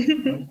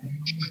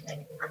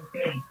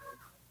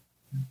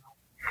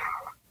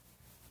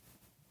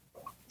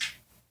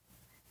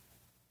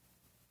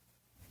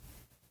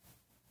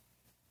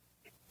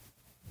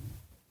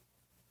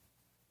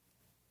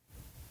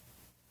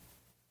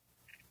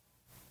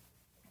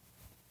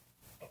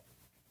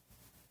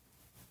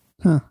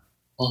 Huh.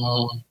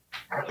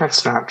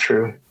 That's not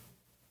true.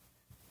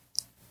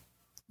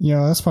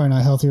 Yeah, that's probably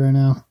not healthy right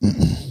now.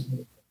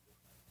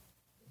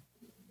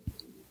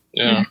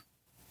 Yeah.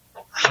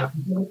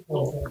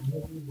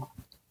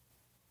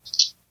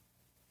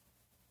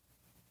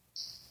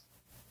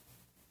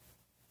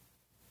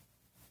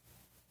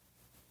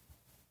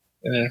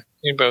 Yeah,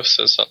 you both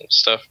said some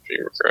stuff if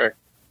you were correct.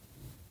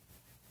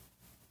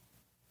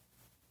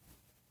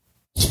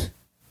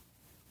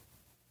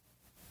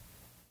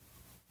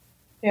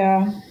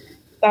 Yeah,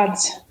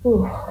 that's.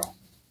 Whew.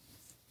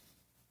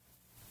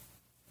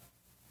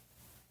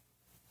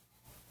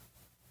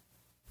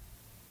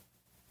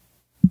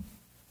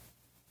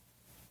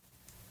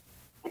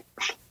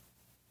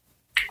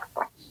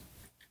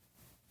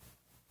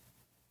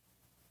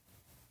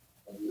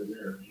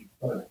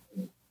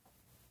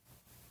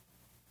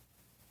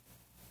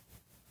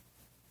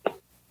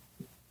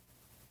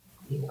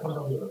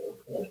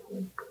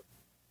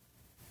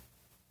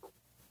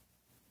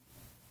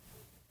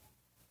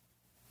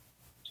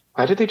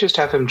 Why did they just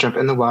have him jump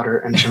in the water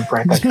and jump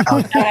right back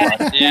out?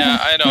 Yeah,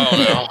 I don't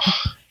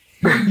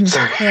know.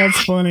 Sorry.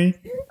 That's funny.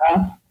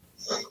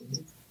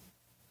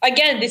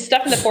 Again, this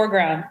stuff in the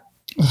foreground.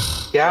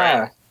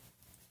 Yeah.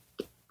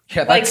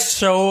 Yeah, that's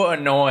so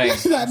annoying.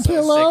 That I'm so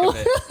pillow.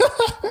 sick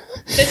of it.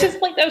 This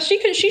is like, oh,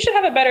 she should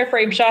have a better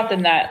frame shot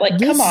than that. Like,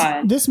 come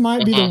on. This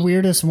might be the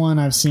weirdest one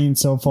I've seen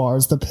so far.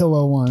 Is the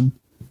pillow one.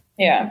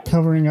 Yeah.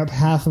 Covering up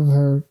half of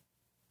her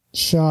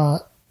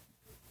shot.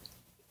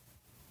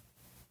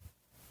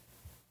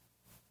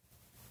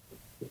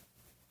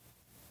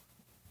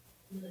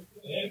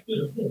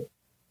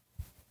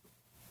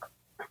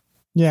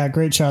 Yeah,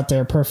 great shot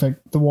there.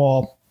 Perfect. The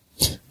wall.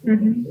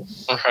 Mm-hmm.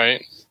 All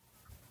right.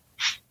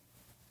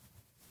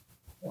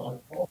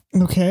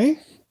 Okay.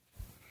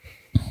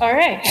 All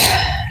right.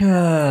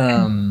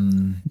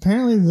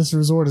 Apparently this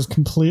resort is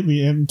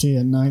completely empty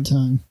at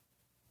nighttime.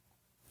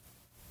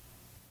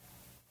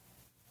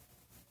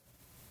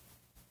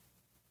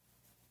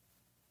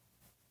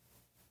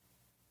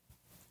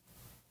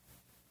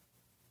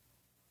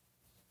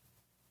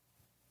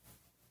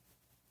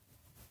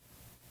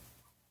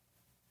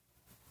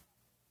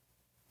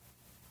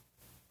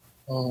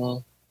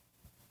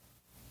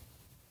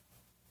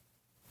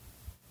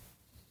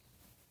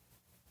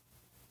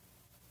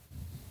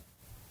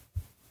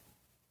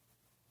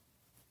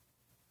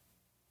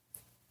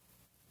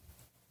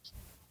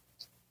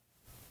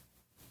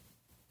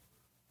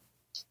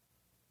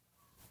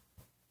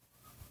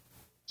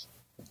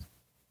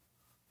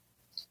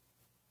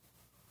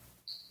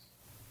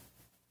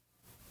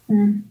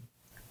 Mm.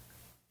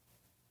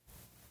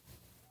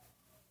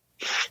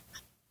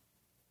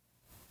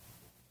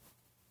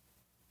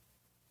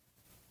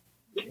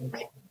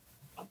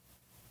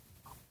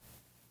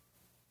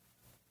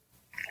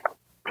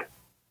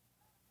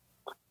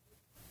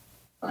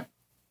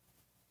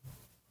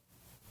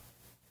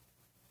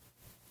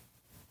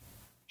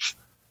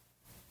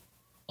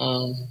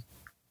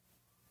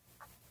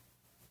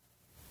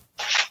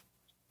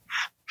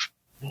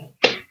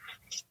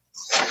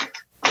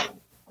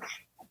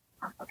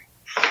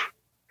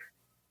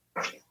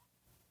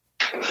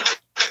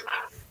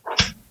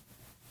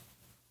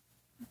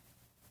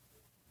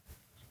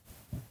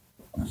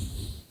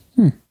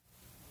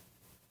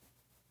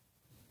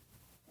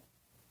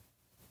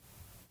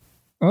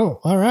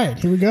 Oh, all right.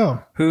 Here we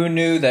go. Who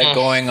knew that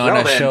going on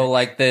a show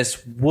like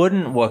this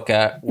wouldn't work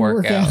out?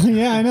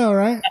 Yeah, I know,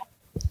 right?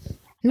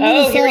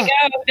 Oh, here we go.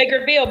 Big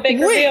reveal. Big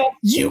reveal.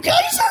 You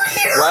guys are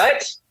here.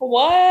 What?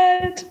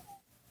 What?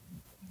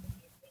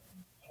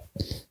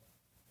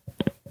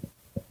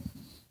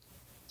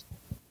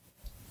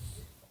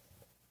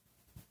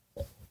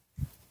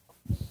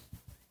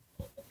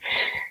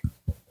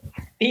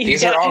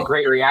 These are all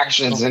great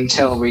reactions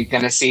until we're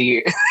going to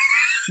see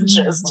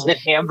Justin and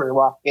Amber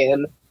walk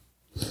in.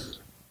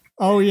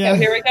 Oh, yeah. Oh,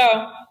 here we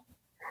go.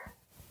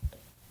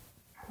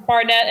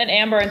 Barnett and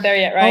Amber aren't there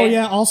yet, right? Oh,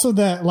 yeah. Also,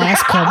 that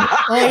last couple.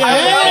 Oh,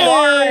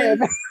 yeah.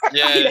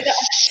 Yeah.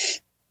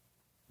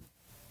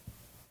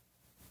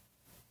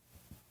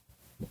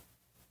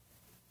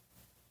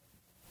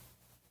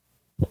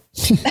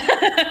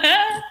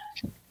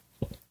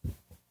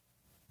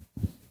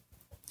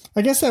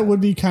 I guess that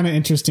would be kind of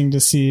interesting to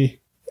see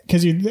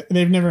because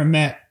they've never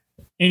met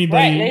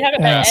anybody. Right, they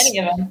haven't met any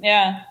of them.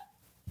 Yeah.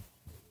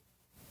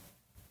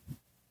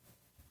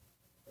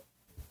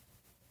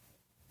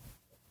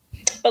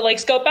 But like,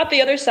 scope out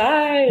the other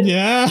side.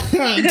 Yeah,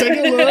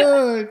 take a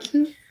look.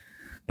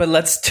 But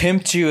let's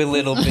tempt you a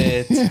little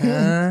bit.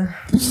 Huh?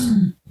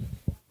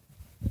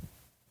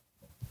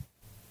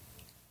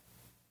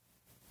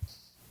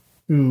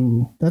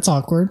 Ooh, that's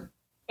awkward.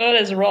 That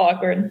is real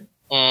awkward.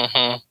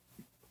 Mm-hmm.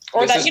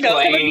 Or This that, is you know, some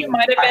of playing. you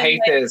might have been. I hate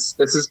like, this.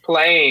 This is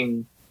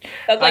playing.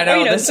 That's like, I know,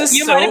 you know, this is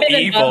you so might have been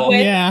in love evil.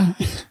 with Yeah.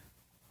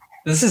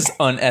 This is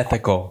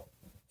unethical.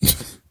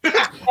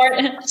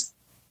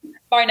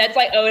 Barnett's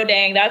like, oh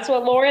dang, that's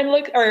what Lauren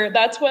looks, or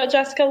that's what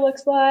Jessica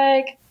looks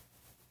like.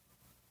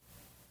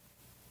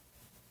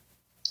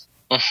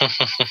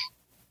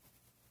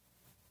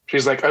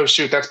 She's like, oh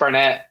shoot, that's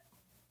Barnett.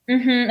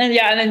 Mm-hmm.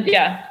 And then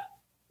yeah.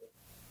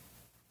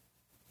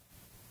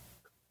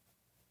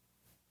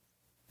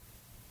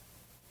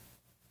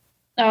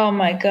 Oh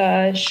my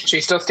gosh.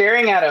 She's still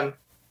staring at him.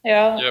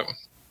 Yeah. Yep.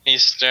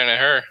 He's staring at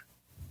her.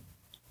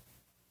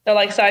 They're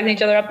like sizing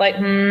each other up like,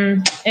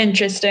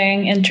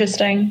 interesting.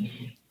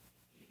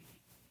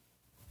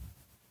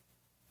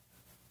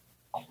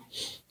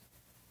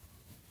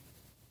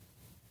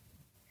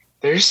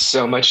 There's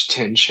so much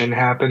tension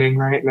happening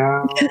right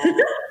now.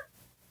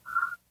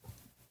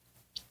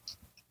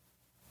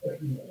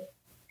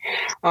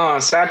 Oh,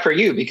 sad for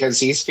you because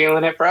he's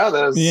feeling it for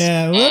others.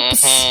 Yeah,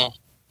 whoops. Mhm.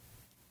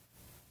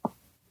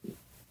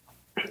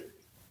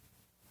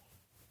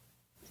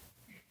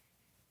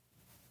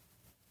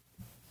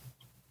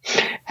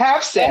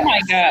 Have sex. Oh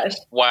my gosh.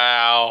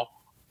 Wow.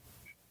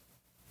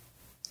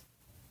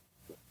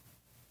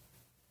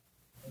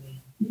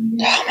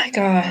 Oh my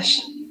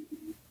gosh.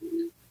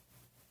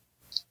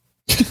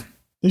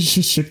 They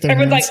just shook their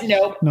Everyone's hands.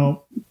 like, nope.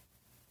 Nope.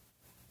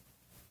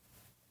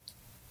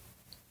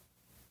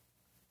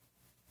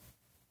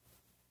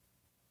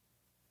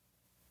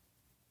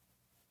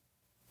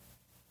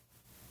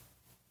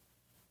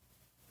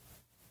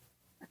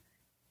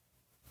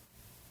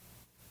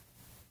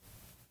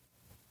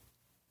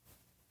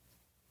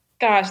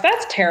 Gosh,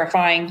 that's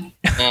terrifying.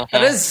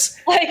 That is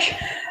Like,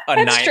 a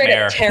that's straight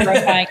nightmare. up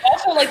terrifying.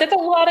 Also, like, that's a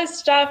lot of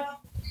stuff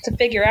to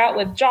figure out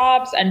with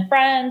jobs and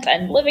friends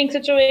and living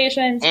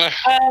situations.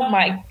 Oh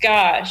my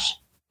gosh.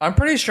 I'm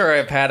pretty sure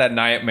I've had a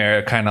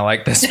nightmare kind of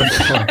like this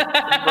before.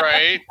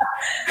 Right?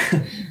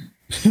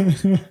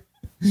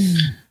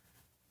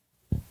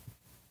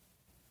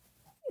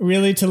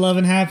 Really, to love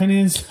and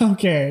happiness?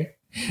 Okay.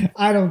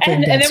 I don't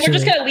think And that's then we're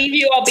just true. going to leave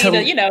you all be To the,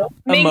 mingle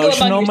Emotional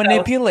among yourselves.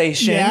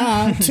 manipulation.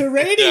 Yeah, to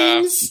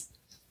ratings.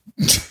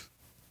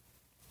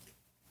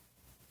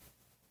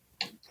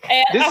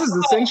 And This is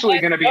essentially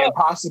going to be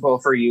impossible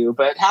for you,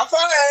 but have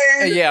fun.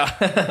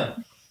 Yeah.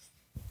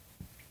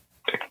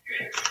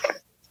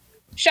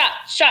 Shot.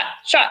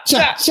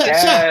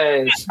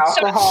 Yes,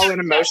 alcohol and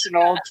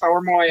emotional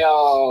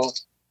turmoil.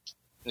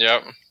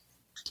 Yep.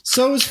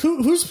 So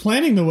who's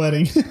planning the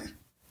wedding?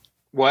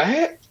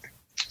 What?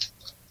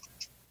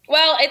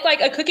 Well, it's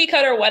like a cookie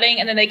cutter wedding,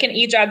 and then they can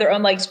each add their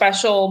own like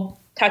special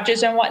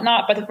touches and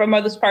whatnot. But for the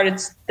most part,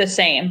 it's the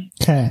same.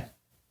 Okay,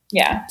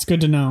 Yeah, it's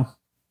good to know.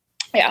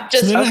 yeah.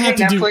 Just So they don't Okay, have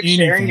to do Netflix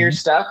sharing anything. your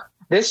stuff.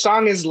 This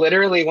song is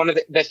literally one of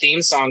the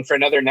theme song for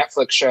another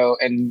Netflix show,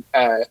 and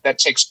that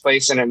takes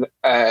place in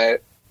a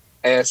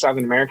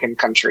Southern American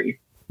country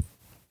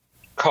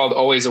called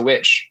Always a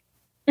Witch.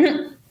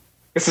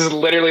 This is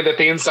literally the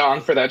theme song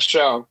for that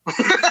show.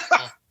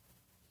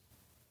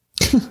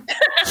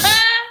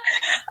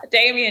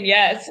 Damien,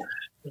 yes.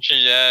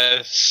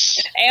 Yes.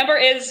 Amber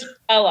is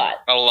a lot.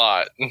 A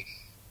lot.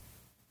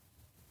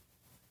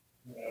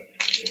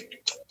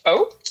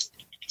 Oh,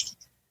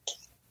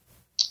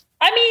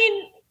 I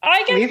mean,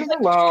 I guess leave it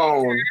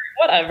alone.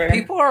 whatever.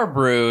 People are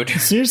rude.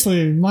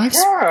 Seriously, Mike's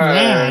Yeah.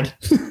 mad.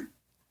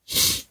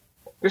 Just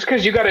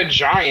because you got a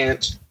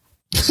giant.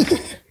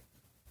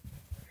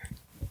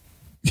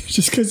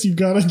 Just because you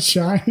got a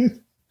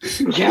giant.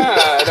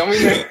 Yeah, don't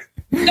mean to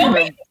Don't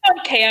make this on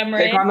take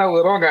Cameron. on the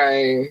little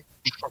guy.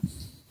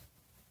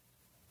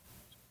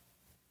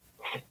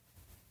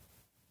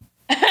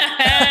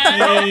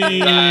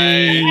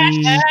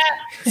 Hey.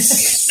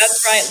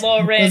 That's right,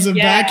 Lauren. That's a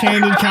yeah.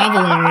 backhanded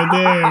compliment right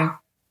there.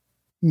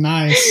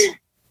 Nice.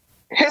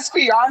 His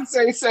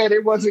fiance said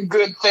it wasn't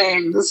good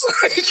things.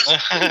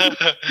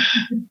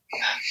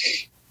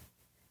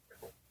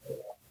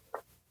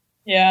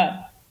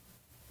 Yeah.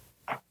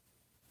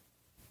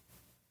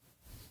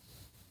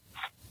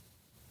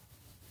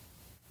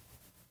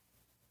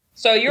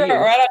 So you're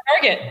right on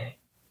target.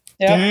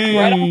 Yeah,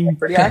 right on. Dang.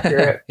 Pretty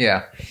accurate.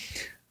 Yeah.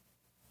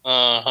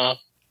 Uh-huh.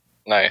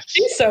 Nice.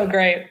 She's so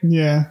great.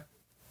 Yeah.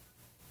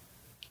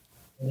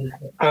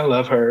 I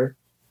love her.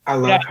 I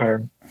love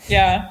her.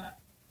 Yeah.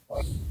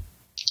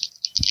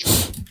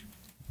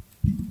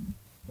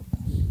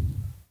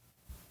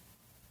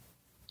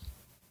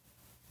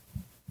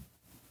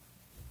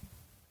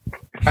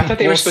 I thought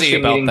they were We'll supposed see to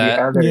be about meeting that.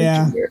 the other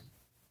Yeah. gender.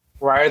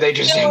 Why are they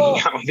just No.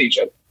 hanging out with each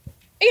other?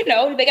 You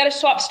know, they got to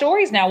swap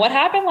stories now. What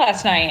happened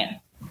last night?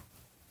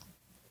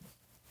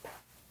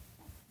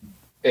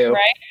 Ew.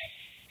 Right?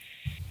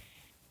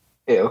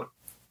 Ew.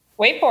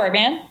 Wait for it,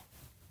 man.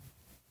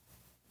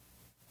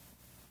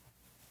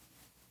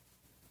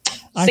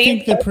 I See?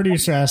 think the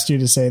producer asked you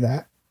to say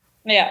that.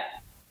 Yeah.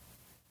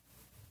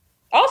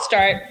 I'll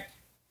start.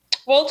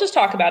 We'll just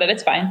talk about it.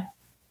 It's fine.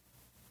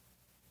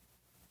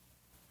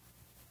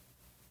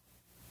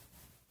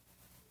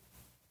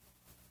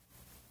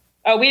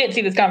 Oh, we didn't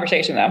see this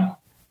conversation, though.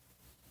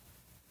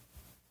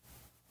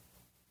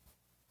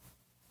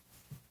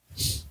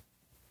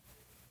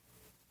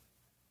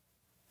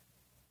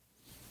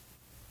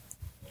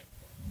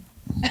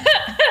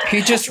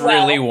 He just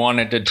really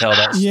wanted to tell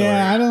that story.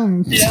 Yeah, I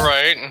don't.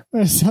 Right.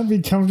 I'd be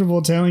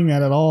comfortable telling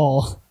that at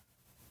all.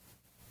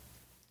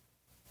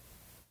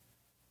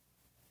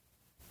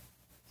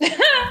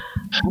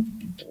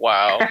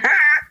 Wow.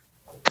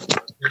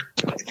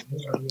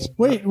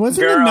 Wait,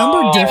 wasn't the Girl.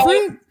 number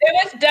different? It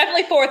was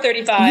definitely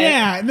 435.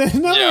 Yeah, the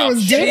number Yeah.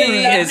 was She different.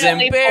 is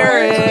Definitely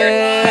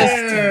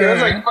embarrassed. It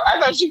was like, I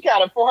thought she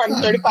counted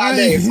 435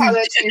 days. How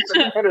that changed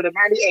from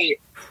 198?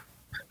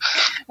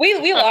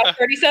 We lost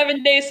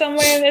 37 days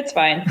somewhere. It's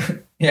fine.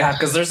 Yeah,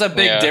 because there's a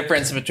big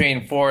difference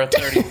between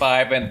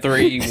 435 and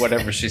 3,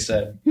 whatever she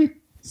said.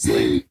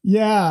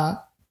 Yeah.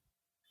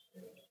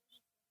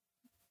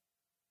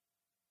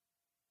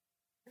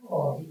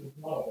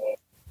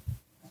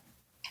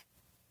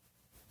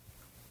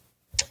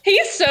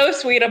 He's so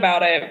sweet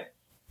about it.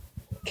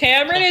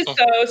 Cameron is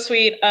so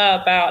sweet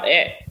about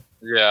it.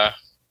 Yeah.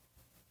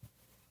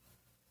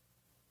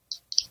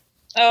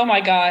 Oh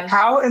my gosh.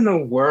 How in the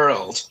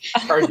world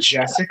are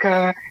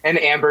Jessica and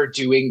Amber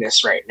doing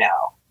this right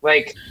now?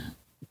 Like,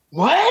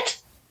 what?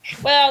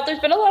 Well, there's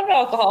been a lot of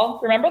alcohol.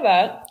 Remember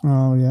that.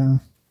 Oh, yeah.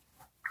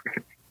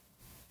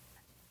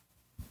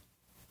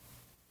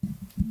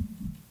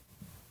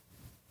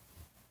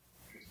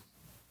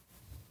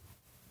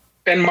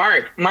 And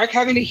Mark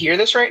having to hear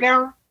this right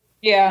now?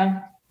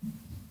 Yeah.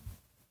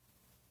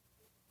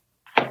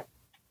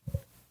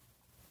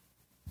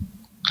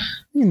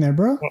 You in there,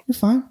 bro? You're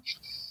fine.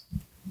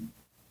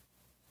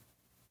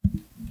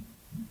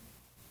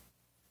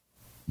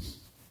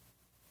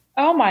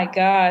 Oh my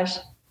gosh.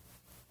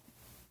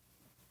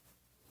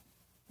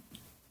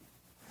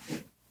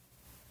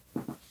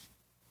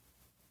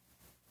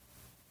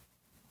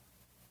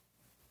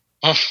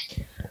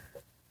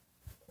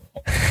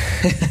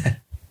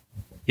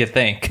 You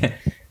think?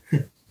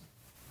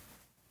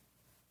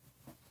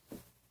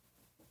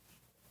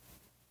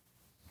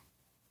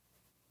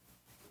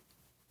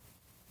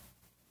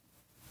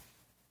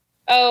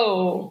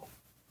 Oh.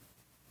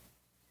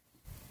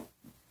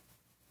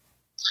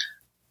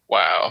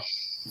 Wow.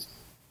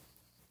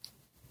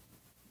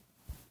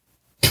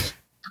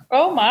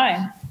 Oh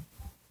my.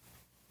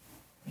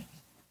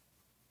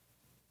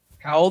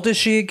 How old is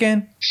she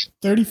again?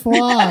 34.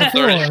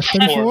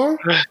 34?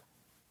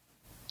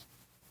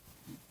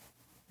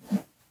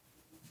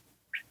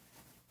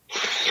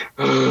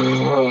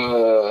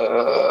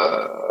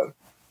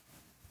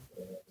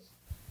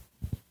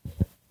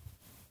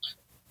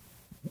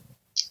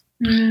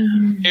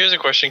 Here's a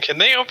question. Can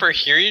they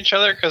overhear each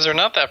other? Because they're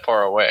not that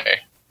far away.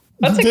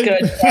 That's a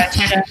good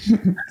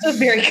question. That's a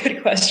very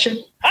good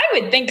question. I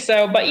would think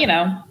so, but you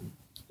know.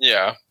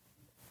 Yeah.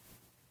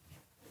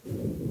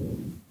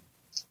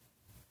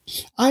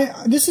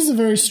 This is a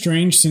very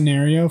strange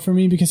scenario for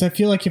me because I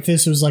feel like if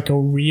this was like a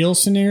real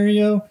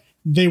scenario,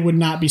 they would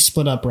not be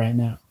split up right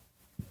now.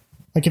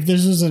 Like if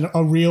this was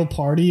a real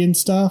party and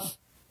stuff,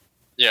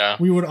 Yeah.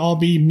 we would all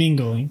be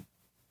mingling.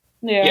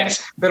 Yeah.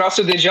 Yes, but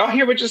also, did y'all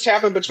hear what just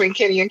happened between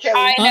Kenny and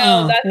Kelly? I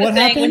know. That's the What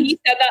thing. happened? When he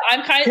said that,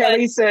 I'm kind of Kelly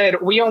like,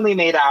 said, we only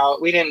made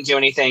out. We didn't do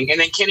anything. And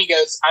then Kenny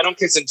goes, I don't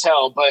kiss and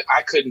tell, but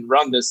I couldn't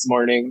run this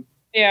morning.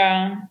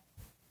 yeah.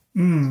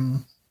 Hmm.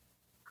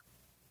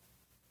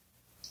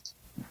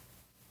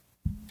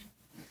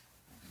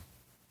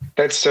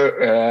 That's so...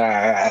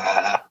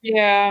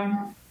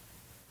 Yeah.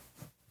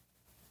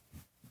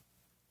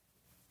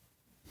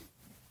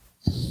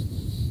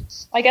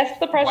 I guess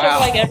the pressure of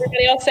like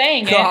everybody else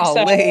saying it.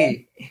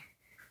 Golly.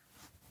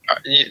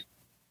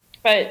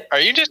 But Are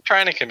you just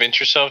trying to convince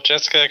yourself,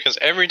 Jessica? Because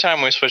every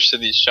time we switch to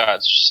these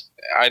shots,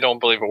 I don't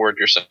believe a word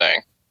you're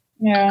saying.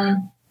 yeah.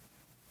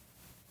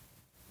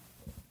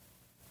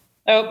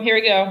 Oh, here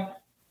we go.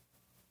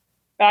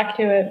 Back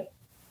to it.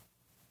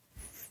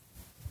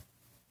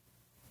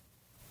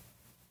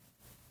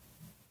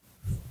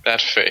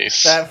 That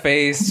face. That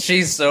face.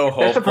 She's so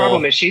hopeful. That's the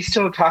problem, is she's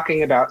still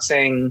talking about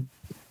saying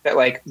that,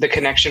 like, the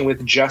connection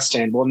with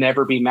Justin will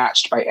never be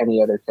matched by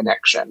any other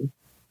connection.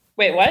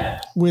 Wait,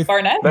 what? With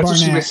Barnett? That's what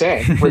she was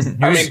saying. Who's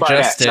Barnett.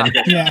 Justin?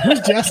 Yeah, who's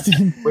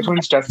Justin? Which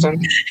one's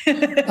Justin?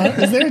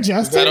 Is there a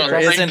Justin? I don't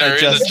There think isn't there a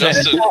is Justin. a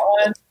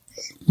Justin.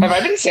 Have I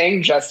been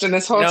saying Justin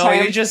this whole No,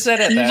 time? you just said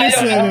it. You That. just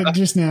said it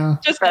just now.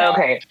 Just now.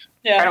 Okay.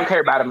 Yeah. I don't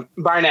care about him.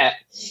 Barnett.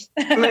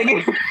 Like,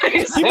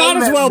 He might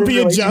as well be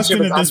a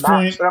Justin at this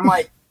point. But I'm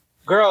like,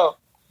 girl,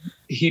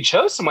 he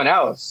chose someone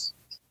else.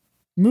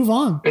 Move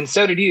on. And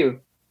so did you.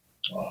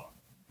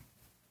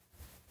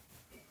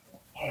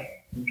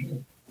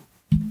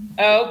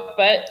 Oh,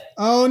 but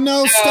Oh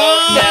no!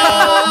 Stop!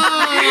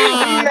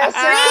 Yes,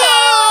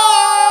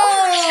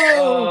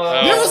 No!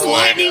 There was boy.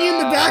 lightning in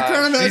the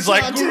background. He's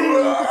like,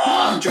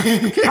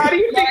 How do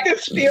you think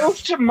this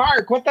feels to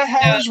Mark? What the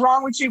hell is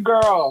wrong with you,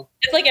 girl?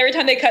 it's like every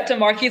time they cut to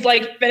Mark, he's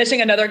like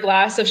finishing another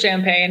glass of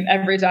champagne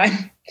every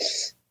time.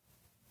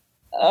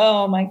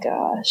 Oh my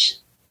gosh.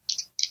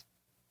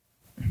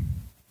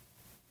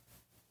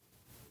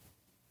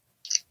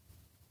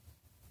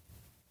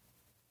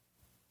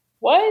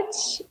 What?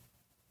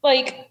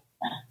 Like,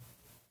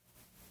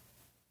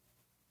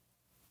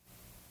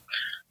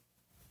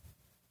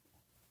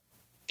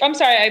 I'm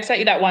sorry I upset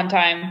you that one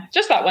time.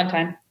 Just that one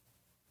time.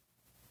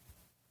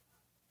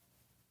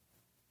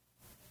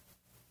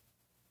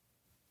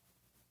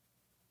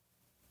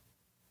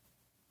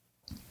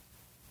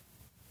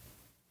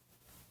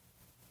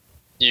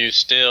 You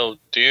still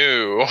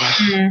do.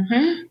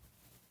 Mm-hmm.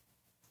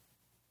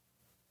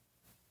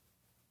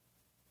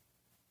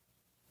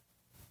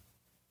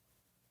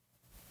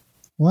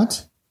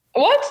 What?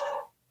 What?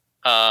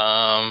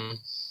 No,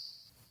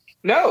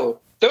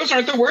 those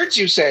aren't the words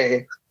you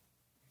say.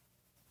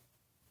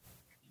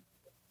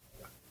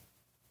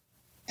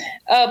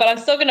 Oh, but I'm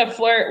still going to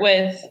flirt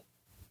with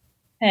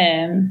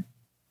him.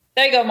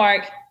 There you go,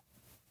 Mark.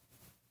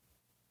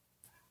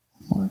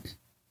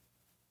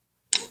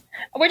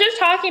 We're just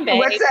talking, babe.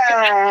 What's up?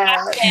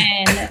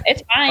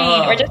 It's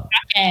fine. We're just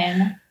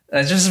talking.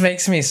 That just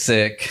makes me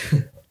sick.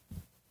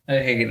 I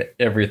hate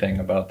everything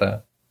about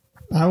that.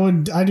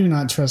 I do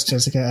not trust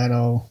Jessica at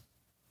all.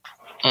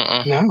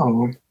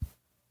 No.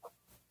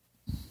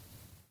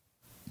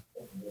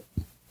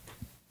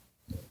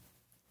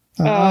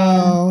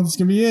 Oh, this is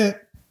gonna be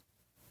it.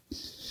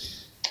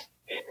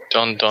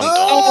 Dun dun dun.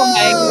 Oh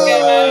my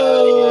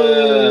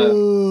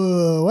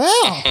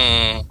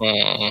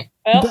god!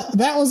 Well,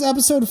 that was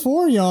episode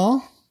 4,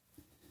 y'all.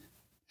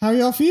 How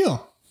y'all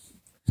feel?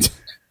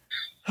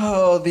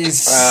 Oh,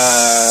 these.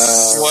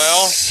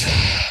 Well,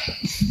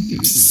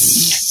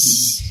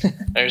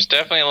 there's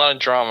definitely a lot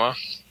of drama.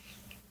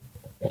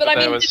 But I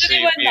mean, did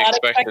anyone not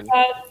expect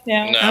that?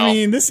 Yeah. No. I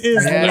mean, this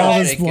is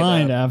Love is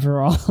Blind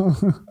after all.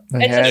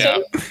 It's a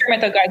social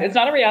experiment, though, guys. It's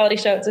not a reality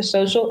show. It's a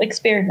social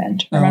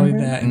experiment. Remember?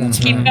 That's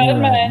Keep that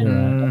in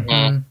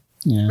mind.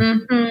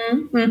 Yeah.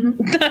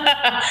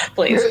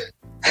 Please.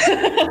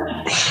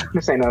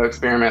 This ain't no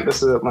experiment.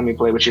 This is let me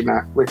play with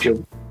your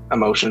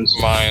emotions.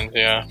 Mind,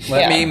 yeah.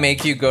 Let me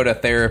make you go to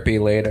therapy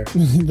later.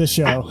 The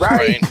show.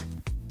 Right.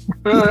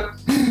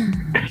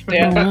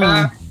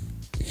 Yeah.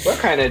 What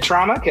kind of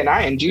trauma can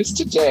I induce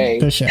today?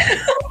 The show.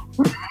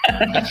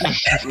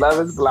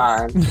 Love is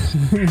blind.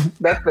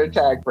 That's their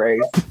tag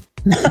phrase.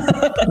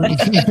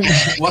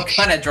 What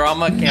kind of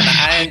drama can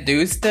I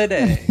induce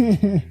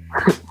today?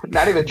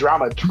 Not even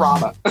drama,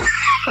 trauma.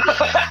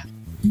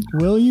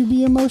 Will you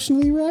be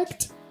emotionally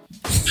wrecked?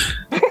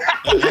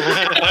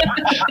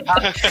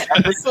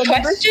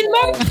 Question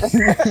mark?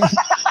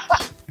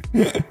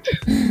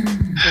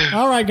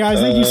 All right, guys.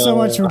 Thank you so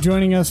much for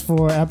joining us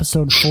for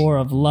episode 4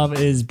 of Love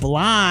is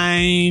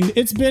Blind.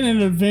 It's been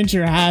an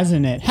adventure,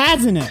 hasn't it?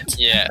 Hasn't it?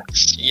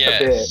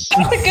 Yes.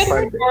 That's a good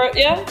word for it.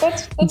 Yeah,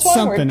 that's one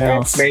something word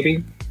else.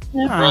 Maybe.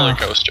 Roller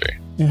coaster.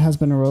 It has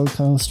been a roller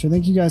coaster.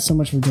 Thank you guys so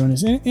much for joining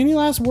us. Any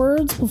last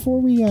words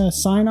before we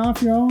sign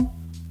off, y'all?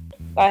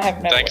 I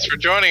have no Thanks for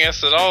joining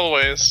us as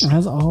always.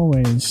 As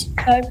always.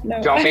 I have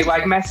no Don't be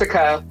like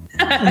Mexico.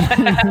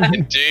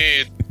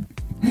 Indeed.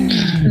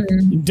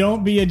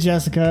 Don't be a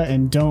Jessica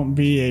and don't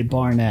be a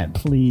Barnett,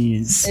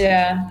 please.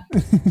 Yeah.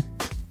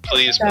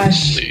 Please,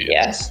 Gosh. please.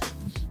 Yes.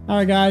 All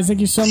right, guys. Thank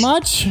you so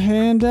much.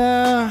 And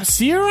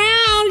see you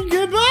around.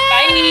 Goodbye.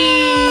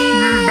 Bye.